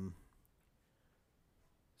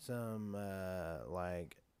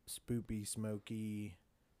like spoopy, smoky,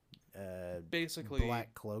 basically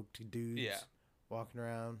black cloaked dudes, yeah, walking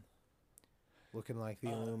around, looking like the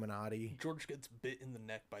Illuminati. George gets bit in the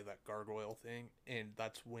neck by that gargoyle thing, and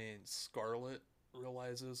that's when Scarlet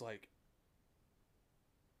realizes, like,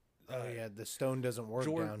 oh yeah, the stone doesn't work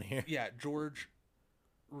down here. Yeah, George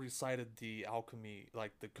recited the alchemy,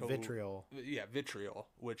 like the code. Vitriol. Yeah, vitriol,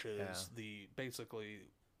 which is basically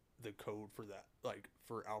the code for that, like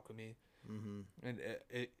for alchemy. Mm-hmm. And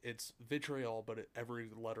it's vitriol, but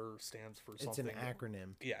every letter stands for something. It's an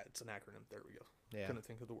acronym. Yeah, it's an acronym. There we go. Yeah. Couldn't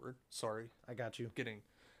think of the word. Sorry. I got you.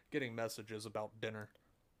 Getting messages about dinner.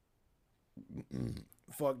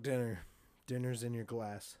 Fuck dinner. Dinner's in your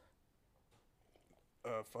glass.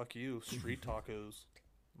 Fuck you. Street tacos.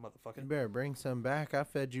 Motherfucker. You better bring some back. I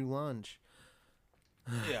fed you lunch.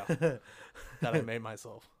 Yeah. That I made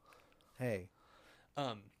myself. Hey.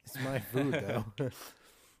 It's my food though.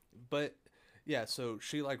 But yeah, so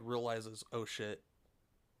she like realizes, oh shit,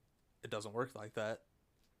 it doesn't work like that.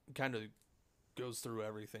 Kind of goes through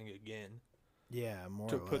everything again. Yeah, more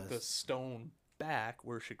to or put the less. stone back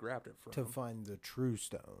where she grabbed it from. To find the true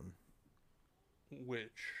stone.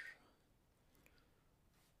 Which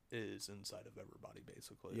is inside of everybody,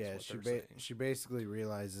 basically. Yeah, is what they're saying. she basically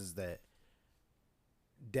realizes that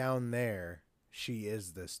down there, she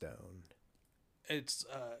is the stone. It's,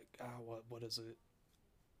 what is it?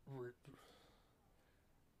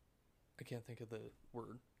 I can't think of the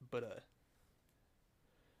word, but,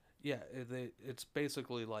 yeah, it's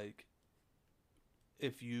basically like,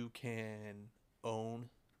 if you can own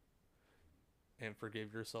and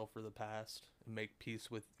forgive yourself for the past and make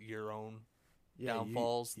peace with your own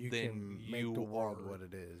downfalls, you then can you make the world are what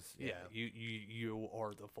it is. Yeah, you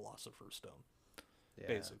are the Philosopher's Stone. Yeah.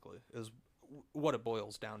 Basically, is what it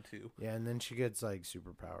boils down to. Yeah, and then she gets like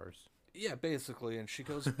superpowers. Yeah, basically, and she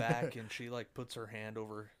goes back and she like puts her hand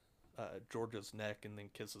over George's neck and then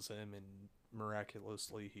kisses him, and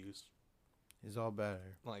miraculously he's all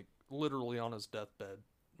better. like literally on his deathbed,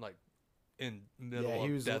 like in middle he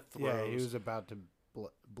of was death throes. Yeah, he was about to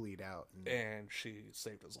bleed out, and she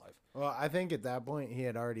saved his life. Well, I think at that point he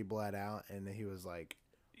had already bled out, and he was like,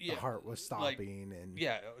 Yeah, the heart was stopping, and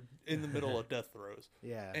yeah, in the middle of death throes.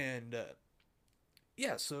 yeah, And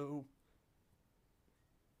yeah, so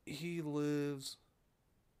he lives.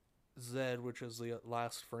 Zed, which is the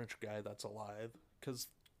last French guy that's alive, because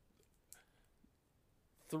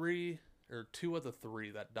two of the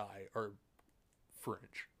three that die are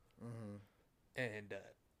French, and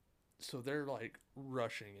so they're like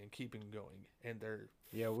rushing and keeping going, and they're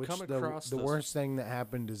which come the across this- worst thing that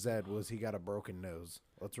happened to Zed was he got a broken nose.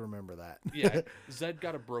 Let's remember that. yeah, Zed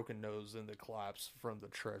got a broken nose in the collapse from the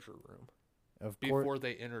treasure room of before course,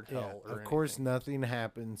 they entered hell. of course, nothing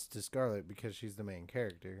happens to Scarlet because she's the main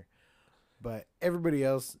character, but everybody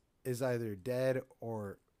else is either dead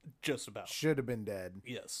or just about should have been dead.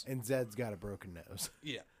 yes, And Zed's got a broken nose.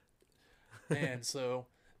 yeah, and so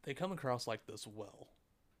they come across like this well.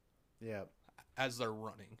 Yeah. As they're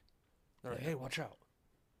running, they're like, "Hey, watch out!"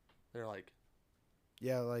 They're like,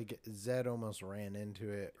 Yeah, like Zed almost ran into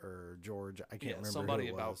it, or George. I can't remember somebody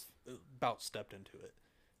who it was. about stepped into it,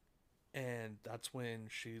 and that's when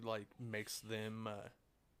she like makes them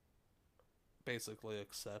basically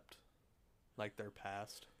accept like their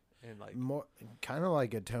past and like More kind of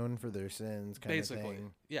like atone for their sins, kind basically, of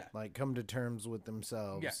thing. yeah, Like come to terms with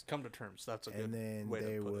themselves. yeah, come to terms. That's a good And then way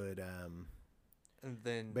they to put would, it. And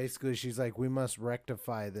then basically, she's like, "We must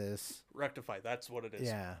rectify this." rectify. That's what it is.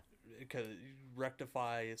 Yeah, Because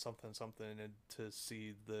rectify something and to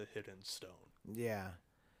see the hidden stone. yeah.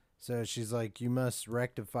 So she's like, "You must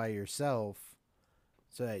rectify yourself,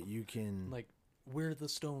 so that you can." Like, we're the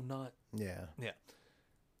stone, not Yeah. yeah.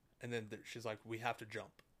 And then she's like, "We have to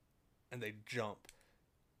jump," and they jump.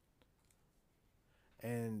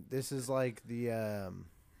 And this is like the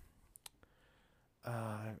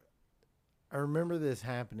I remember this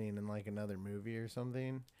happening in like another movie or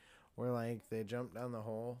something, where like they jump down the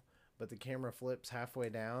hole, but the camera flips halfway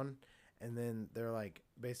down, and then they're like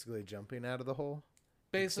basically jumping out of the hole.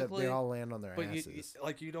 Except Basically, they all land on their but asses.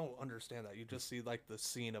 you don't understand that. You just see like the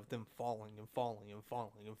scene of them falling and falling and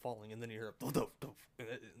falling and falling, and then you hear a doof, doof, and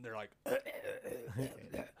they're like,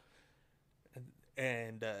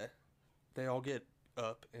 and they all get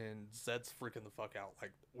up, and Zed's freaking the fuck out.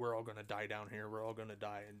 Like, we're all gonna die down here. We're all gonna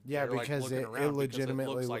die. And Yeah, they're, like, because looking it around because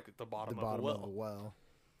legitimately looks like the bottom, of, a well. well.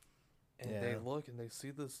 And Yeah. they look and they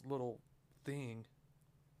see this little thing.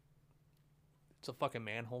 It's a fucking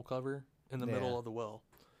manhole cover in the middle Yeah. of the well.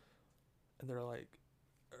 And they're like,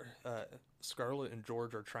 Scarlet and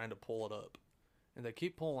George are trying to pull it up. And they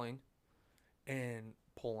keep pulling. And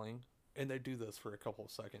they do this for a couple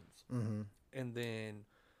of seconds. Mm-hmm. And then,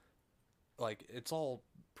 like, it's all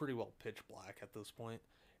pretty well pitch black at this point.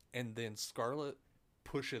 And then Scarlet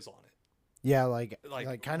pushes on it. Yeah, like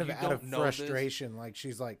Like, kind of you out of don't know this. frustration. Like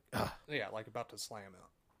she's like, ugh. Yeah, like about to slam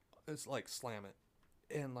it. It's like slam it.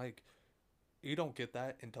 And like you don't get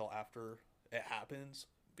that until after it happens.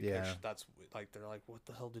 Because Yeah. that's like they're like, "What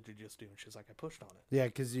the hell did you just do?" And she's like, "I pushed on it." Yeah,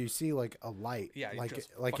 because you see like a light. Yeah, like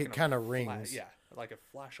just like fucking it kind of a rings. yeah, like a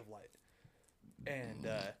flash of light. And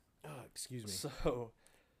Oh, excuse me. so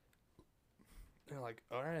they're like,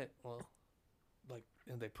 "All right, well," like,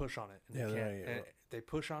 and they push on it, and Yeah, they they're can't. like, And they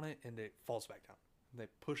push on it, and it falls back down. And they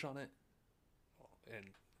push on it, and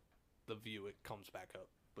the view it comes back up.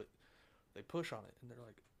 But they push on it, and they're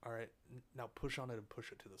like, "All right, now push on it and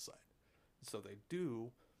push it to the side." So they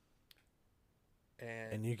do,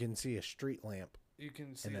 And you can see a street lamp. you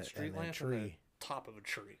can see and a street and lamp tree. on the top of a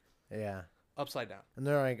tree, Yeah. upside down. And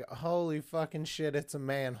they're like, "Holy fucking shit! It's a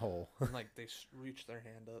manhole." And like they reach their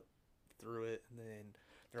hand up through it, and then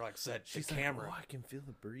They're like, Zed, She's the camera. Like, oh, I can feel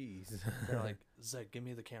the breeze. They're like, Zed, give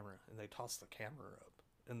me the camera. And they toss the camera up.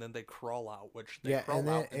 And then they crawl out, which they Yeah, crawl and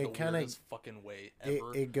then out in it the kinda- weirdest fucking way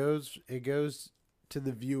ever. it goes to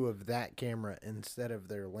the view of that camera instead of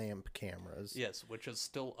their lamp cameras. Yes, which is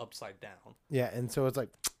still upside down. Yeah, and so it's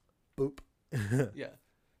like, boop. Yeah.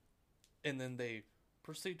 And then they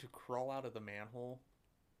proceed to crawl out of the manhole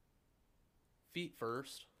feet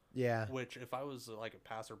first. Yeah. Which, if I was like a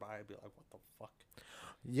passerby, I'd be like, what the fuck?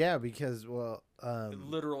 Yeah, because, well,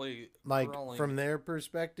 Literally, like, crawling, from their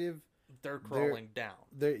perspective, they're crawling down.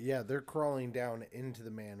 they're crawling down into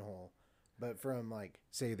the manhole. But from, like,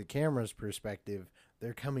 say, the camera's perspective,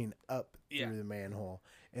 they're coming up through the manhole.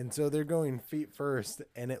 And so they're going feet first,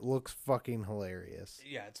 and it looks fucking hilarious.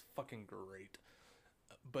 Yeah, it's fucking great.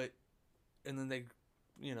 But, and then they,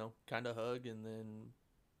 kind of hug and then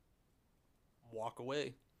walk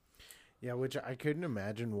away. Yeah, which I couldn't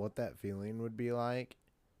imagine what that feeling would be like.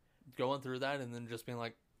 Going through that and then just being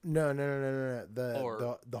like... No.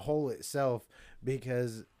 The hole itself,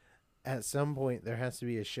 because at some point there has to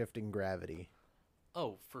be a shift in gravity.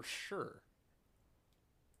 Oh, for sure.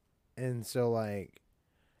 And so, like,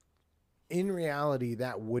 in reality,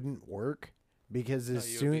 that wouldn't work, because as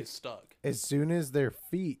soon as their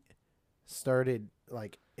feet started,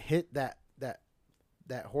 like, hit that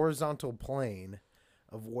horizontal plane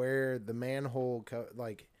of where the manhole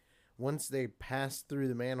once they passed through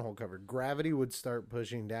the manhole cover, gravity would start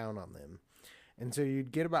pushing down on them. And so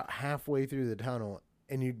you'd get about halfway through the tunnel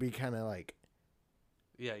and you'd be kind of like,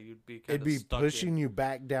 yeah, you'd be kind of it'd be pushing you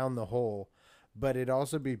back down the hole, but it'd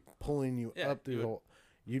also be pulling you up through the hole.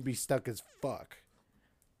 You'd be stuck as fuck.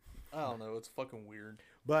 I don't know, it's fucking weird.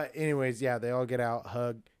 But anyways, yeah, they all get out,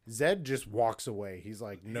 hug. Zed just walks away. He's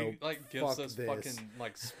like, no, he, like, gives fuck this this. fucking,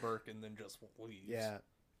 like, smirk and then just leaves. Yeah.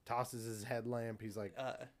 Tosses his headlamp. He's like,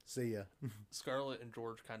 see ya. Scarlett and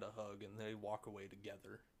George kind of hug and they walk away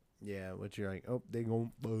together. Yeah, which you're like, oh, they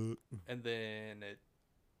gon' fuck. And then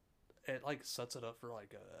it like sets it up for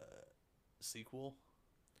like a sequel.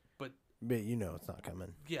 But it's not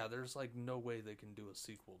coming. Yeah, there's like no way they can do a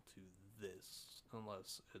sequel to this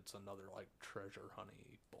unless it's another like treasure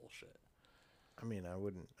honey bullshit. I mean,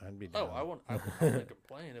 I'd be down. I wouldn't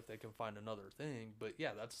complain if they can find another thing, but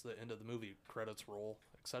yeah, that's the end of the movie. Credits roll,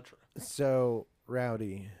 etc. So,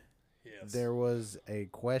 Rowdy, yes, there was a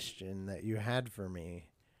question that you had for me,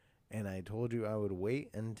 and I told you I would wait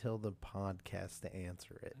until the podcast to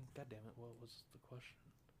answer it. God damn it, what was the question?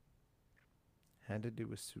 Had to do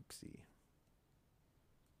with Suxi.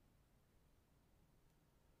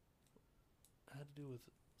 Had to do with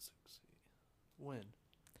Suxi. When?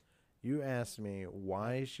 You asked me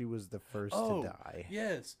why she was the first to die.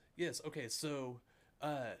 Yes. Okay, so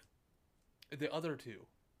the other two.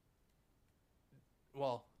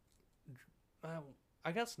 Well,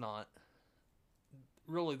 I guess not.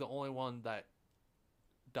 Really, the only one that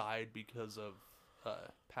died because of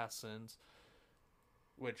past sins,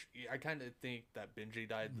 which I kind of think that Benji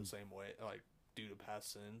died the same way, like due to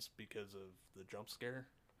past sins because of the jump scare,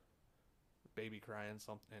 baby crying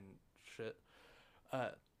something and shit.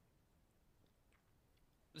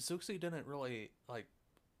 Suxi didn't really like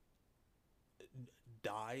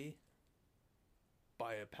die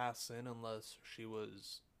by a past sin unless she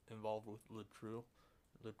was involved with Latroop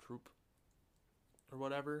or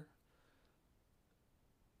whatever,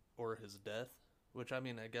 or his death, which I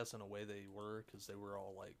mean I guess in a way they were, because they were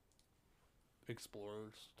all like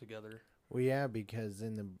explorers together. Well, yeah, because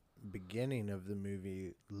in the beginning of the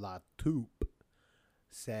movie, Latroop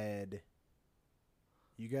said,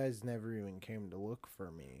 you guys never even came to look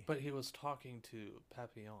for me. But he was talking to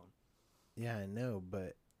Papillon. Yeah, I know,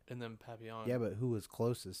 but... And then Papillon... Yeah, but who was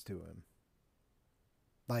closest to him?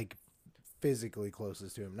 Like, physically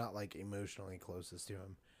closest to him, not like emotionally closest to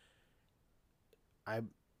him. I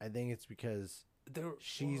think it's because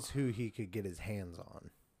she's who he could get his hands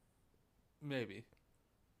on. Maybe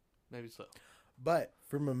so. But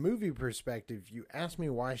from a movie perspective, you asked me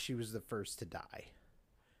why she was the first to die.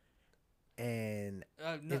 And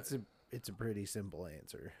it's a pretty simple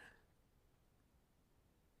answer.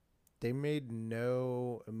 They made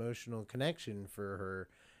no emotional connection for her.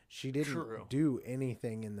 She didn't do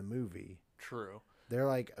anything in the movie. True. They're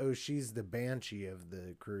like, oh, she's the banshee of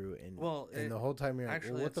the crew, and the whole time you're like,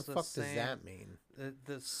 well, what the fuck does that mean?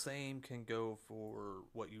 The same can go for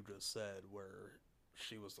what you just said, where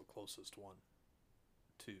she was the closest one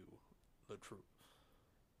to the troop.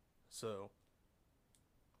 So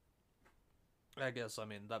I guess, I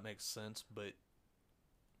mean, that makes sense, but...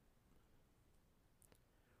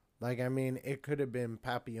 Like, I mean, it could have been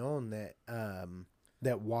Papillon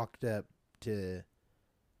that walked up to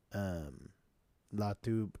La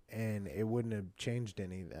Tube, and it wouldn't have changed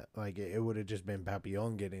any of that. Like, it would have just been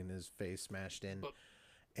Papillon getting his face smashed in.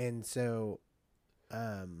 And so,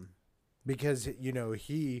 because, you know,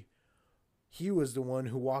 he was the one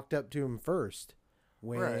who walked up to him first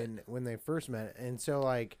when they first met. And so,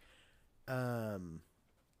 like, I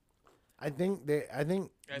think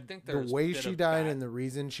the way she died and the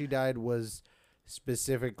reason she died was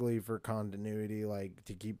specifically for continuity, like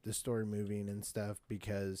to keep the story moving and stuff,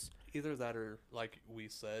 because either that or, like we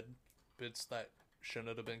said, bits that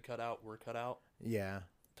shouldn't have been cut out were cut out. Yeah.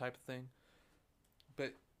 Type of thing.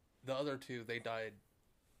 But the other two, they died,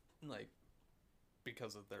 like,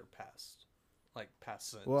 because of their past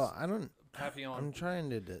sins. Well, I don't. Papillon. I'm trying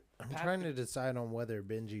to decide on whether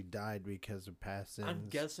Benji died because of past sins. I'm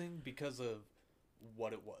guessing because of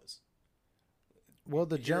what it was. Well,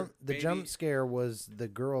 the jump scare was the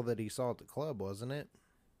girl that he saw at the club, wasn't it?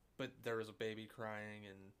 But there was a baby crying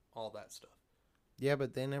and all that stuff. Yeah,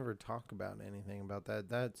 but they never talk about anything about that.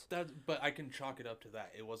 But I can chalk it up to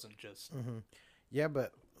that. It wasn't just. Mm-hmm. Yeah,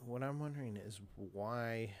 but what I'm wondering is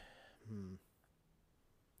why.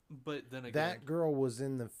 But then again, that girl was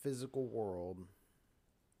in the physical world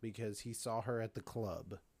because he saw her at the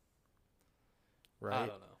club. Right? I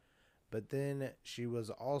don't know. But then she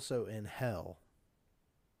was also in hell.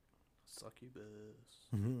 Succubus.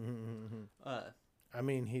 I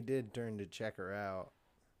mean, he did turn to check her out.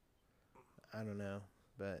 I don't know,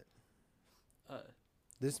 but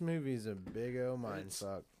this movie's a big old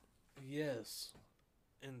mindfuck. Yes,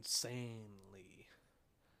 insanely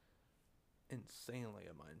a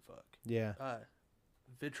mindfuck. Yeah.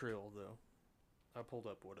 Vitriol, though. I pulled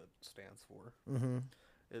up what it stands for. Mm-hmm.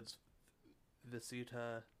 It's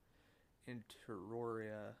Visita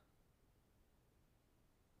Interioria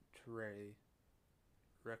Tre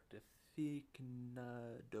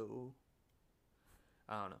Rectificado.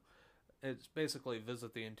 I don't know. It's basically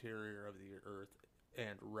visit the interior of the earth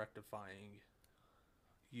and rectifying,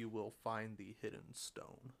 you will find the hidden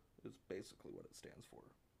stone, is basically what it stands for.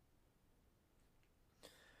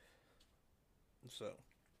 So,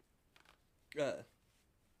 yeah,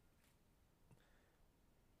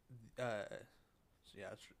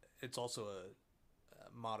 it's also a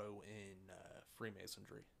motto in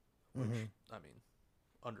Freemasonry, which, I mean,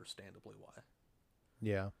 understandably why.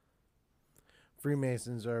 Yeah.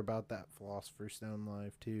 Freemasons are about that Philosopher's Stone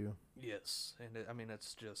life, too. Yes, and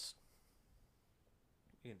it's just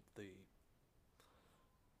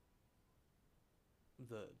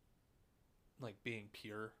the like being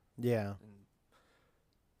pure. Yeah. And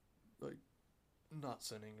like not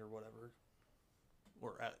sinning or whatever,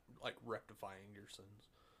 or like rectifying your sins.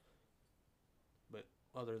 But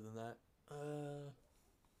other than that,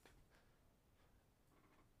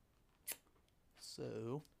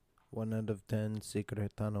 so 1 out of 10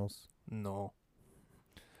 secret tunnels. No.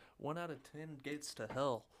 1 out of 10 gates to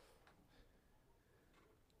hell.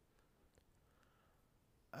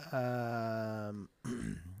 I'm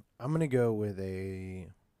gonna go with a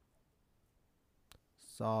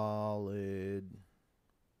solid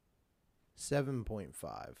 7.5.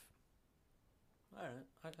 All right,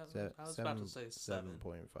 I was about to say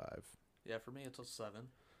 7.5. Yeah, for me it's a 7.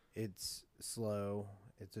 It's slow.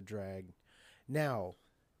 It's a drag. Now,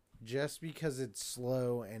 just because it's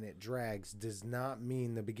slow and it drags does not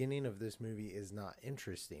mean the beginning of this movie is not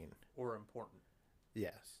interesting or important.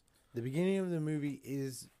 Yes. The beginning of the movie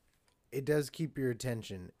it does keep your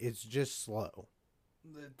attention. It's just slow.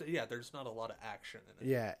 Yeah, there's not a lot of action in it.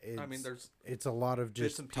 Yeah, it's a lot of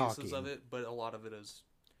just bits and talking. pieces of it, but a lot of it is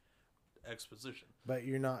exposition. But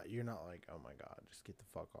you're not like, oh my god, just get the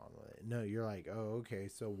fuck on with it. No, you're like, oh, okay,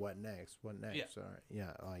 so what next? What next? Yeah. All right.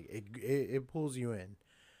 Yeah, like it pulls you in.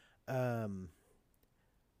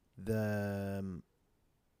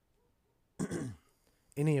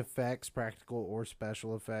 Any effects, practical or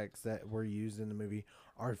special effects that were used in the movie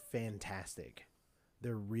are fantastic.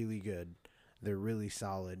 They're really good. They're really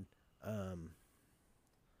solid. The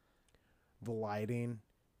lighting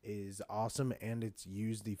is awesome and it's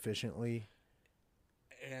used efficiently.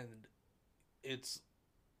 And it's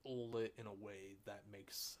lit in a way that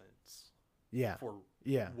makes sense. Yeah. For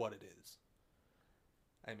what it is.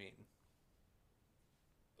 I mean,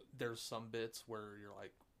 there's some bits where you're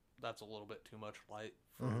like, that's a little bit too much light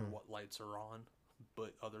for what lights are on.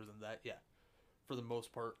 But other than that, yeah. For the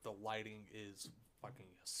most part, the lighting is fucking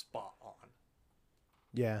spot on.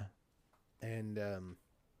 Yeah. And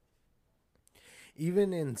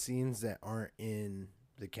even in scenes that aren't in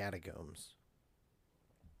the catacombs,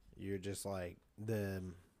 you're just like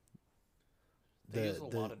the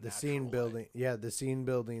scene building. Yeah, the scene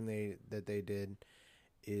building that they did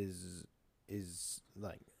is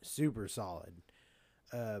like super solid.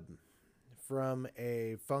 From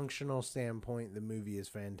a functional standpoint, the movie is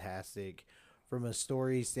fantastic. From a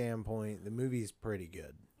story standpoint, the movie is pretty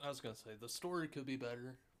good. I was gonna say the story could be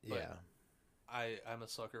better. But Yeah. I'm a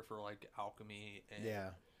sucker for like alchemy and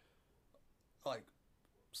Yeah. like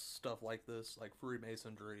stuff like this, like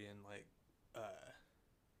Freemasonry and like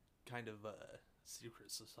kind of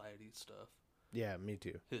secret society stuff, Yeah, me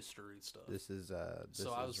too. history stuff. This is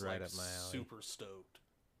So I was right like up my alley. super stoked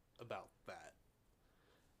about that.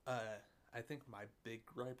 I think my big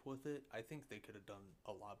gripe with it, I think they could have done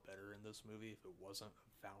a lot better in this movie if it wasn't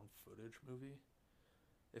a found footage movie.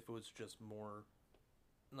 If it was just more,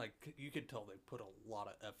 like, you could tell they put a lot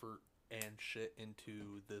of effort and shit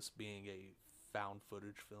into this being a found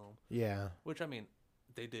footage film. Yeah. Which, I mean,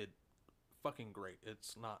 they did fucking great.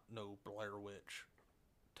 It's not no Blair Witch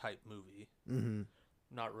type movie. Mm-hmm.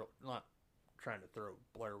 Not trying to throw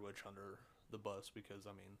Blair Witch under the bus because,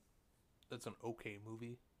 I mean, it's an okay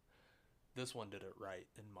movie. This one did it right,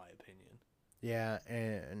 in my opinion. Yeah,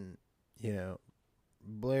 and you know,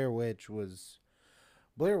 Blair Witch was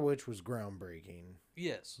groundbreaking.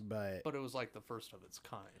 Yes, but it was like the first of its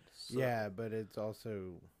kind. So. Yeah, but it's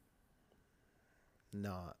also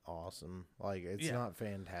not awesome. Like, it's not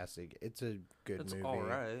fantastic. It's a good movie. It's all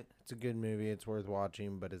right. It's a good movie. It's worth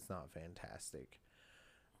watching, but it's not fantastic.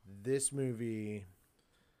 This movie,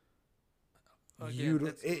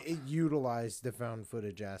 Again, it utilized the found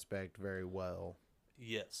footage aspect very well.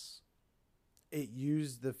 Yes. It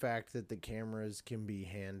used the fact that the cameras can be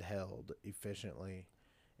handheld efficiently.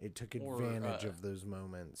 It took advantage of those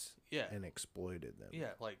moments and exploited them.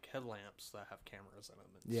 Yeah, like headlamps that have cameras in them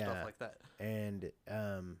and stuff like that. And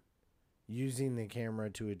using the camera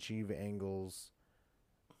to achieve angles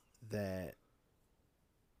that,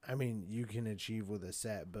 I mean, you can achieve with a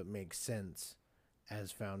set, but make sense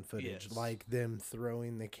as found footage. Yes. Like them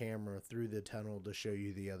throwing the camera through the tunnel to show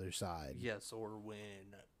you the other side. Yes, or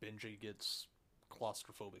when Benji gets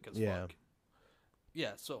claustrophobic as Yeah. fuck.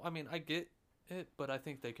 Yeah, so, I mean, I get it, but I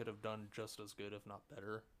think they could have done just as good, if not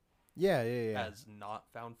better, Yeah. as not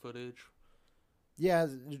found footage. Yeah,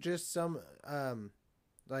 just some,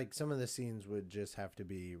 like some of the scenes would just have to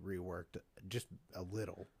be reworked just a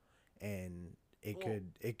little, and it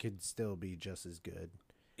could still be just as good.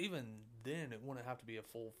 Even then, it wouldn't have to be a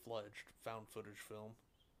full-fledged found footage film.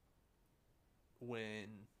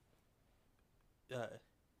 When,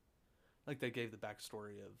 like, they gave the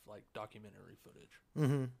backstory of, like, documentary footage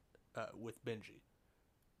with Benji.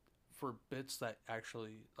 For bits that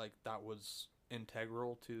actually, like, that was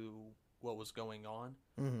integral to what was going on,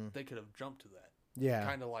 they could have jumped to that. Yeah.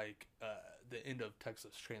 Kind of like the end of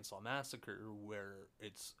Texas Chainsaw Massacre, where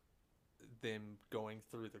it's them going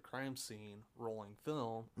through the crime scene, rolling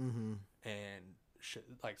film, and shit,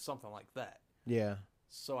 like something like that. Yeah.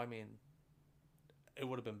 So, I mean, it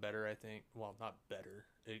would have been better, I think. Well, not better.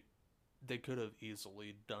 They could have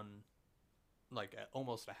easily done like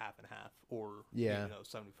almost a half and half, or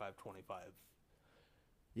 75-25.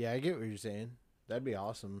 Yeah, I get what you're saying. That'd be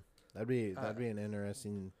awesome. That'd be an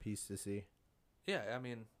interesting piece to see. Yeah, I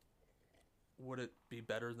mean, would it be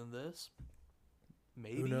better than this?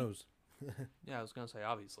 Maybe. Who knows? Yeah, I was gonna say,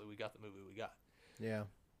 obviously we got the movie we got. Yeah.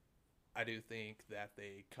 I do think that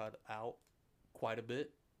they cut out quite a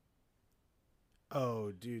bit.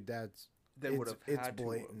 Oh, dude, They would have had it's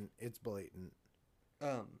blatant. It's blatant.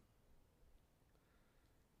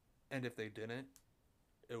 And if they didn't,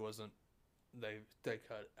 it wasn't. They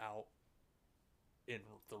cut out in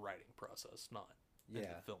the writing process, not in the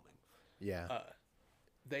filming. Yeah.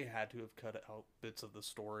 They had to have cut out bits of the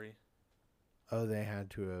story. Oh, they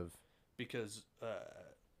had to have. Because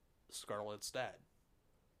Scarlett's dad,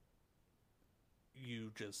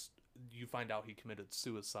 you find out he committed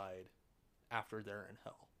suicide after they're in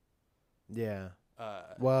hell. Yeah.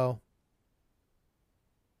 Well,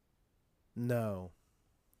 no.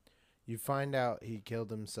 You find out he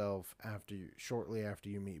killed himself shortly after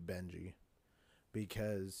you meet Benji,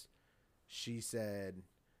 because she said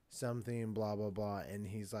something blah blah blah, and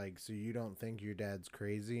he's like, "So you don't think your dad's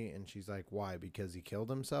crazy?" And she's like, "Why? Because he killed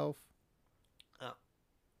himself?" Oh.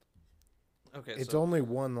 Okay. It's only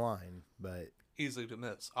one line, but easy to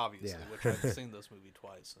miss, obviously. Yeah. Which I've seen this movie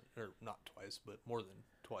twice, or not twice, but more than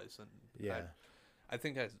twice, and yeah, I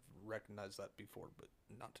think I recognized that before, but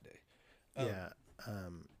not today.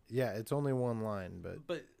 Yeah, it's only one line,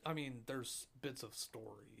 but I mean, there's bits of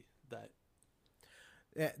story that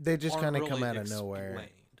they just kind of really come out of nowhere.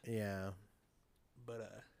 explained. Yeah,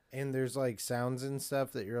 but and there's like sounds and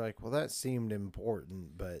stuff that you're like, well, that seemed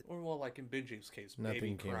important, but like in Benji's case, nothing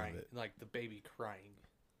baby came crying, of it. like the baby crying,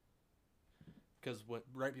 because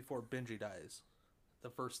right before Benji dies, the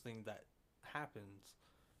first thing that happens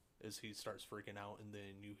is he starts freaking out, and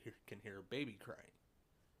then you can hear a baby crying.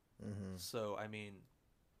 Mm-hmm. So, I mean,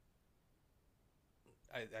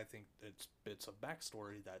 I think it's bits of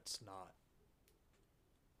backstory that's not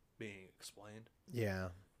being explained, Yeah.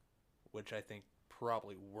 which I think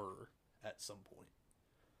probably were at some point.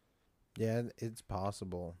 Yeah, it's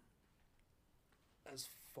possible. As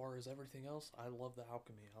far as everything else, I love the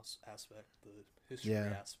alchemy aspect, the history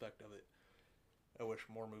aspect of it. I wish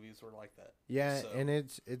more movies were like that. Yeah, and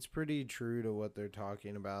it's pretty true to what they're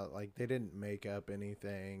talking about. Like, they didn't make up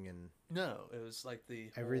anything, and no, it was like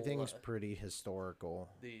everything's pretty historical.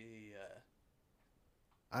 The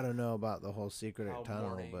I don't know about the whole secret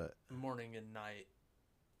tunnel, but morning and night,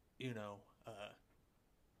 you know,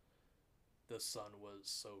 the son was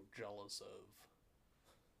so jealous of,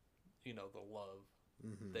 you know, the love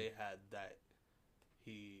they had that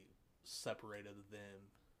he separated them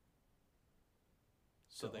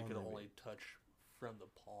so they could only touch from the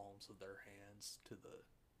palms of their hands to the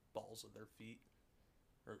balls of their feet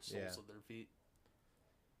or soles of their feet,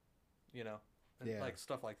 you know, and like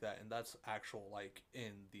stuff like that. And that's actual, like,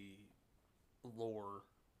 in the lore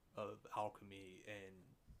of alchemy and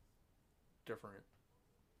different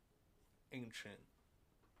ancient,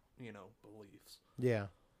 you know, beliefs. Yeah.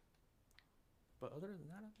 But other than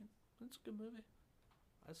that, I mean, it's a good movie.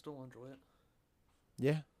 I still enjoy it.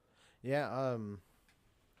 Yeah. Yeah,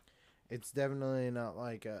 it's definitely not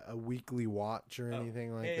like a weekly watch or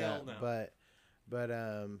anything like that. No. But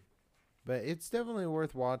it's definitely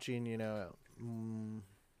worth watching, you know,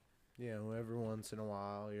 every once in a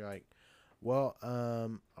while. You're like, well,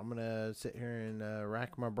 I'm going to sit here and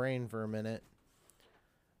rack my brain for a minute.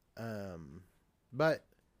 But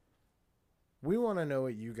we want to know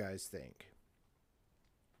what you guys think.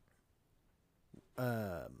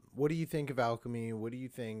 What do you think of alchemy? What do you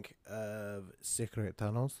think of secret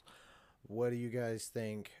tunnels? What do you guys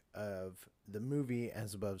think of the movie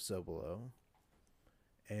As Above, So Below?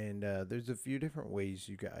 And there's a few different ways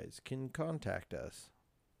you guys can contact us.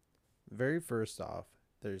 Very first off,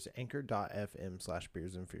 there's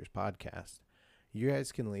anchor.fm/Beers and Fears podcast. You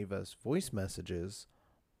guys can leave us voice messages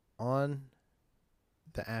on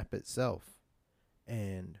the app itself,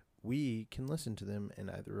 and we can listen to them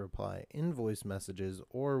and either reply in voice messages,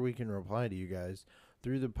 or we can reply to you guys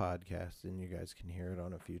through the podcast, and you guys can hear it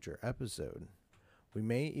on a future episode. We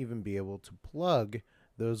may even be able to plug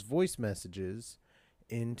those voice messages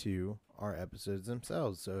into our episodes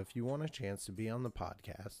themselves. So if you want a chance to be on the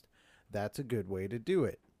podcast, that's a good way to do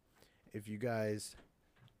it. If you guys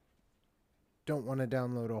don't want to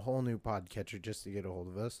download a whole new podcatcher just to get a hold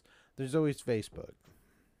of us, there's always Facebook.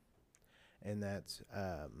 And that's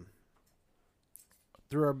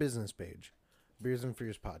through our business page, Beers and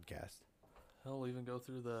Fears Podcast. I'll even go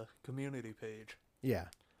through the community page. Yeah.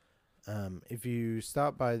 If you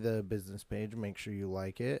stop by the business page, make sure you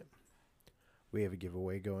like it. We have a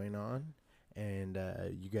giveaway going on, and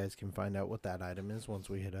you guys can find out what that item is once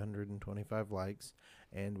we hit 125 likes,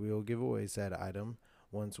 and we will give away said item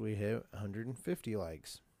once we hit 150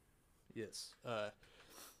 likes. Yes.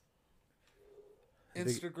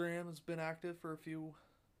 Instagram has been active for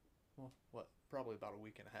probably about a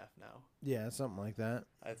week and a half now. Yeah, something like that.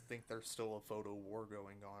 I think there's still a photo war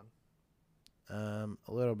going on.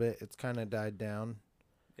 A little bit. It's kind of died down.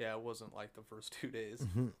 Yeah, it wasn't like the first 2 days.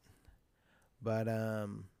 But,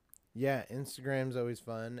 yeah, Instagram's always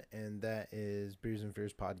fun, and that is Beers and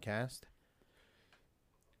Fears Podcast.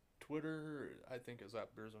 Twitter, I think, is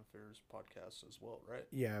at Beers and Fears Podcast as well, right?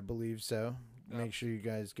 Yeah, I believe so. Yeah. Make sure you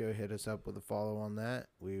guys go hit us up with a follow on that.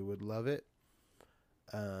 We would love it.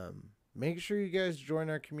 Make sure you guys join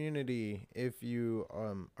our community if you,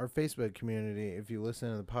 our Facebook community, if you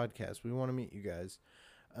listen to the podcast. We want to meet you guys.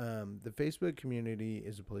 The Facebook community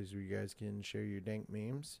is a place where you guys can share your dank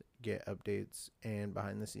memes, get updates, and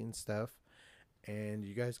behind the scenes stuff. And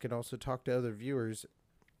you guys can also talk to other viewers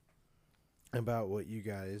about what you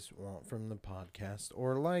guys want from the podcast,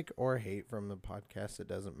 or like or hate from the podcast. It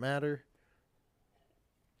doesn't matter.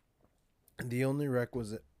 The only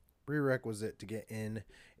prerequisite to get in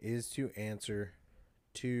is to answer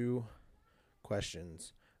 2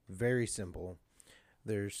 questions. Very simple.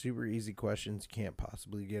 They're super easy questions. You can't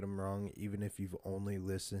possibly get them wrong, even if you've only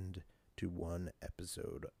listened to 1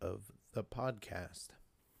 episode of the podcast.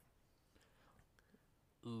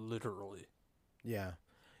 Literally. Yeah.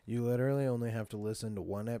 You literally only have to listen to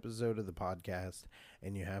 1 episode of the podcast,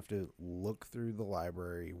 and you have to look through the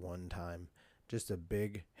library 1 time. Just a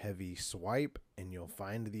big, heavy swipe, and you'll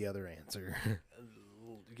find the other answer.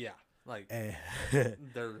 Yeah. Like,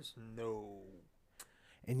 there's no...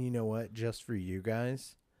 And you know what? Just for you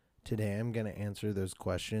guys, today I'm going to answer those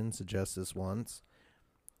questions just this once.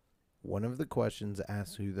 One of the questions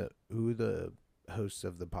asks who the hosts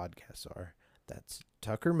of the podcast are. That's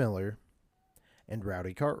Tucker Miller and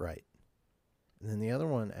Rowdy Cartwright. And then the other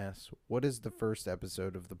one asks, what is the first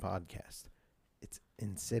episode of the podcast? It's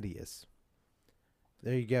Insidious.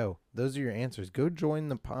 There you go. Those are your answers. Go join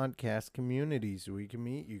the podcast community so we can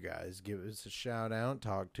meet you guys. Give us a shout out.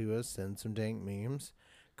 Talk to us. Send some dank memes.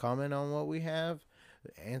 Comment on what we have.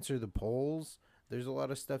 Answer the polls. There's a lot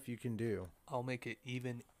of stuff you can do. I'll make it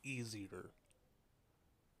even easier.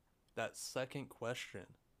 That second question,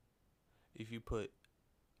 if you put,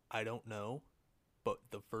 I don't know, but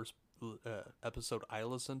the first episode I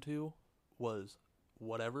listened to was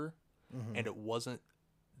whatever, and it wasn't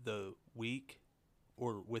the week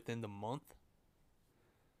or within the month,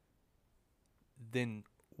 then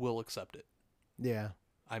we'll accept it. Yeah.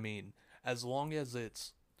 I mean, as long as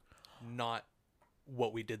it's not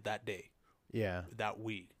what we did that day, Yeah. that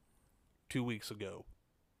week, 2 weeks ago.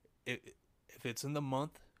 If it's in the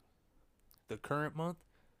month, the current month,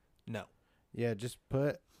 no. Yeah, just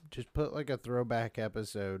put like a throwback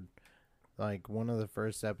episode, like one of the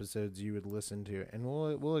first episodes you would listen to, and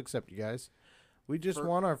we'll accept you guys. We just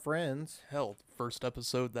want our friends. Hell, first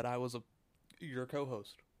episode that I was your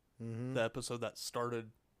co-host. Mm-hmm. The episode that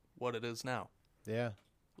started what it is now. Yeah.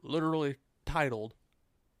 Literally titled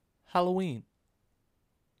Halloween.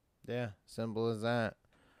 Yeah, simple as that.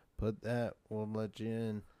 Put that, we'll let you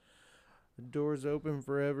in. The door's open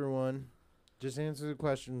for everyone. Just answer the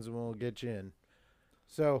questions and we'll get you in.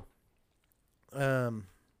 So, don't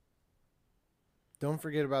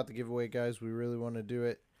forget about the giveaway, guys. We really want to do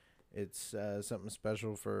it. It's something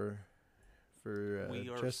special for we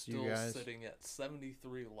are just still you guys. sitting at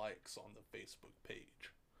 73 likes on the Facebook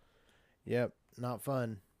page. Yep, not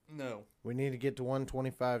fun. No. We need to get to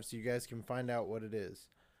 125 so you guys can find out what it is.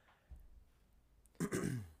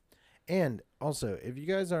 And also, if you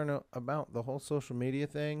guys aren't about the whole social media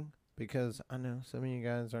thing, because I know some of you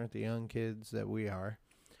guys aren't the young kids that we are,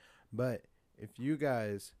 but if you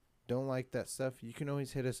guys don't like that stuff, you can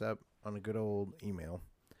always hit us up on a good old email.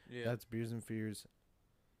 Yeah. That's Beers and Fears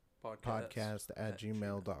podcast at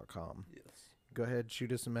gmail.com. Yes. Go ahead,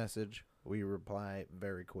 shoot us a message. We reply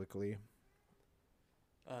very quickly.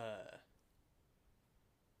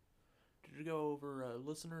 Did you go over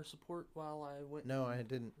listener support while I went? No, I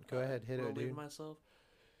didn't. Go ahead, hit it, relieve dude. myself.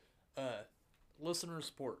 Listener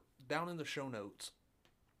support. Down in the show notes,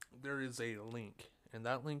 there is a link, and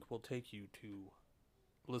that link will take you to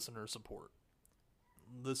listener support.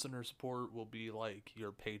 Listener support will be like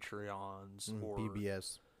your Patreons or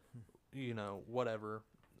PBS. You know, whatever.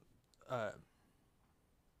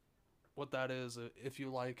 What that is, if you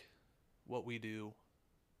like what we do,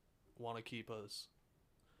 want to keep us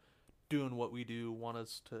doing what we do, want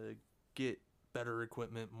us to get better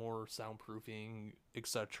equipment, more soundproofing,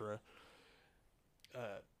 etc.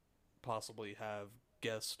 Possibly have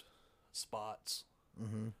guest spots.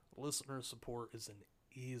 Mm-hmm. Listener support is an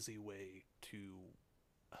easy way to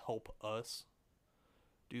help us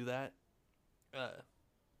do that.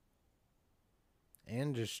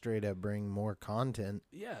 And just straight up bring more content.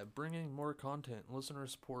 Yeah, bringing more content. Listener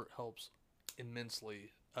support helps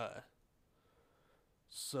immensely.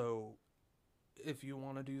 So, if you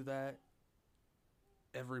want to do that,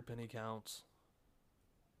 every penny counts.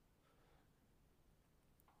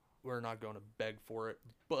 We're not going to beg for it,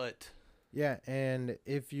 but Yeah, and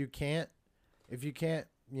if you can't,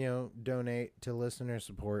 donate to listener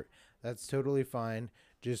support, that's totally fine.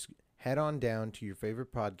 Just head on down to your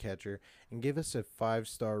favorite podcatcher and give us a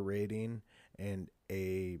 5-star rating and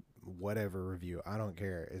a whatever review. I don't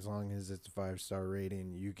care. As long as it's a 5-star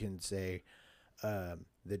rating, you can say,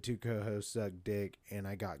 the two co-hosts suck dick and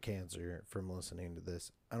I got cancer from listening to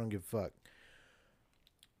this. I don't give a fuck.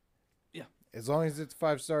 Yeah. As long as it's a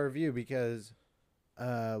 5-star review, because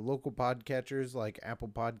local podcatchers like Apple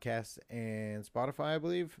Podcasts and Spotify, I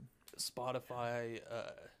believe. Spotify,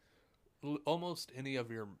 almost any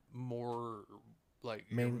of your more like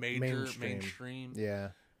your major mainstream Yeah.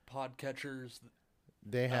 podcatchers,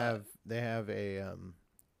 They have a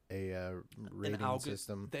rating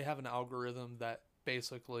system. They have an algorithm that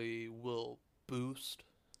basically will boost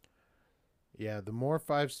Yeah, the more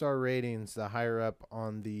 5-star ratings, the higher up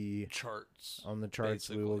on the charts.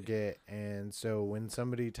 we will get. And so when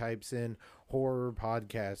somebody types in horror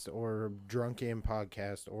podcast or drunken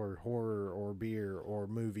podcast or horror or beer or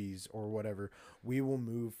movies or whatever, we will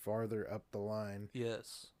move farther up the line.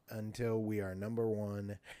 Yes. Until we are number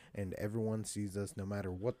one and everyone sees us no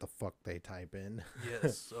matter what the fuck they type in.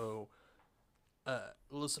 Yes. So,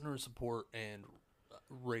 listener support and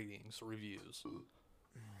ratings, reviews.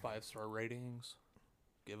 5-star ratings.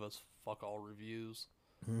 Give us fuck all reviews.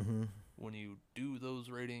 Mm-hmm. when you do those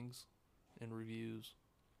ratings and reviews.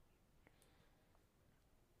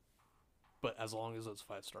 But as long as it's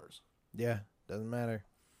 5 stars. Yeah, doesn't matter.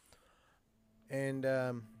 And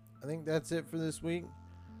I think that's it for this week.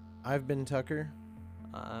 I've been Tucker.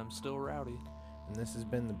 I'm still Rowdy. And this has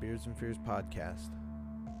been the Beards and Fears podcast.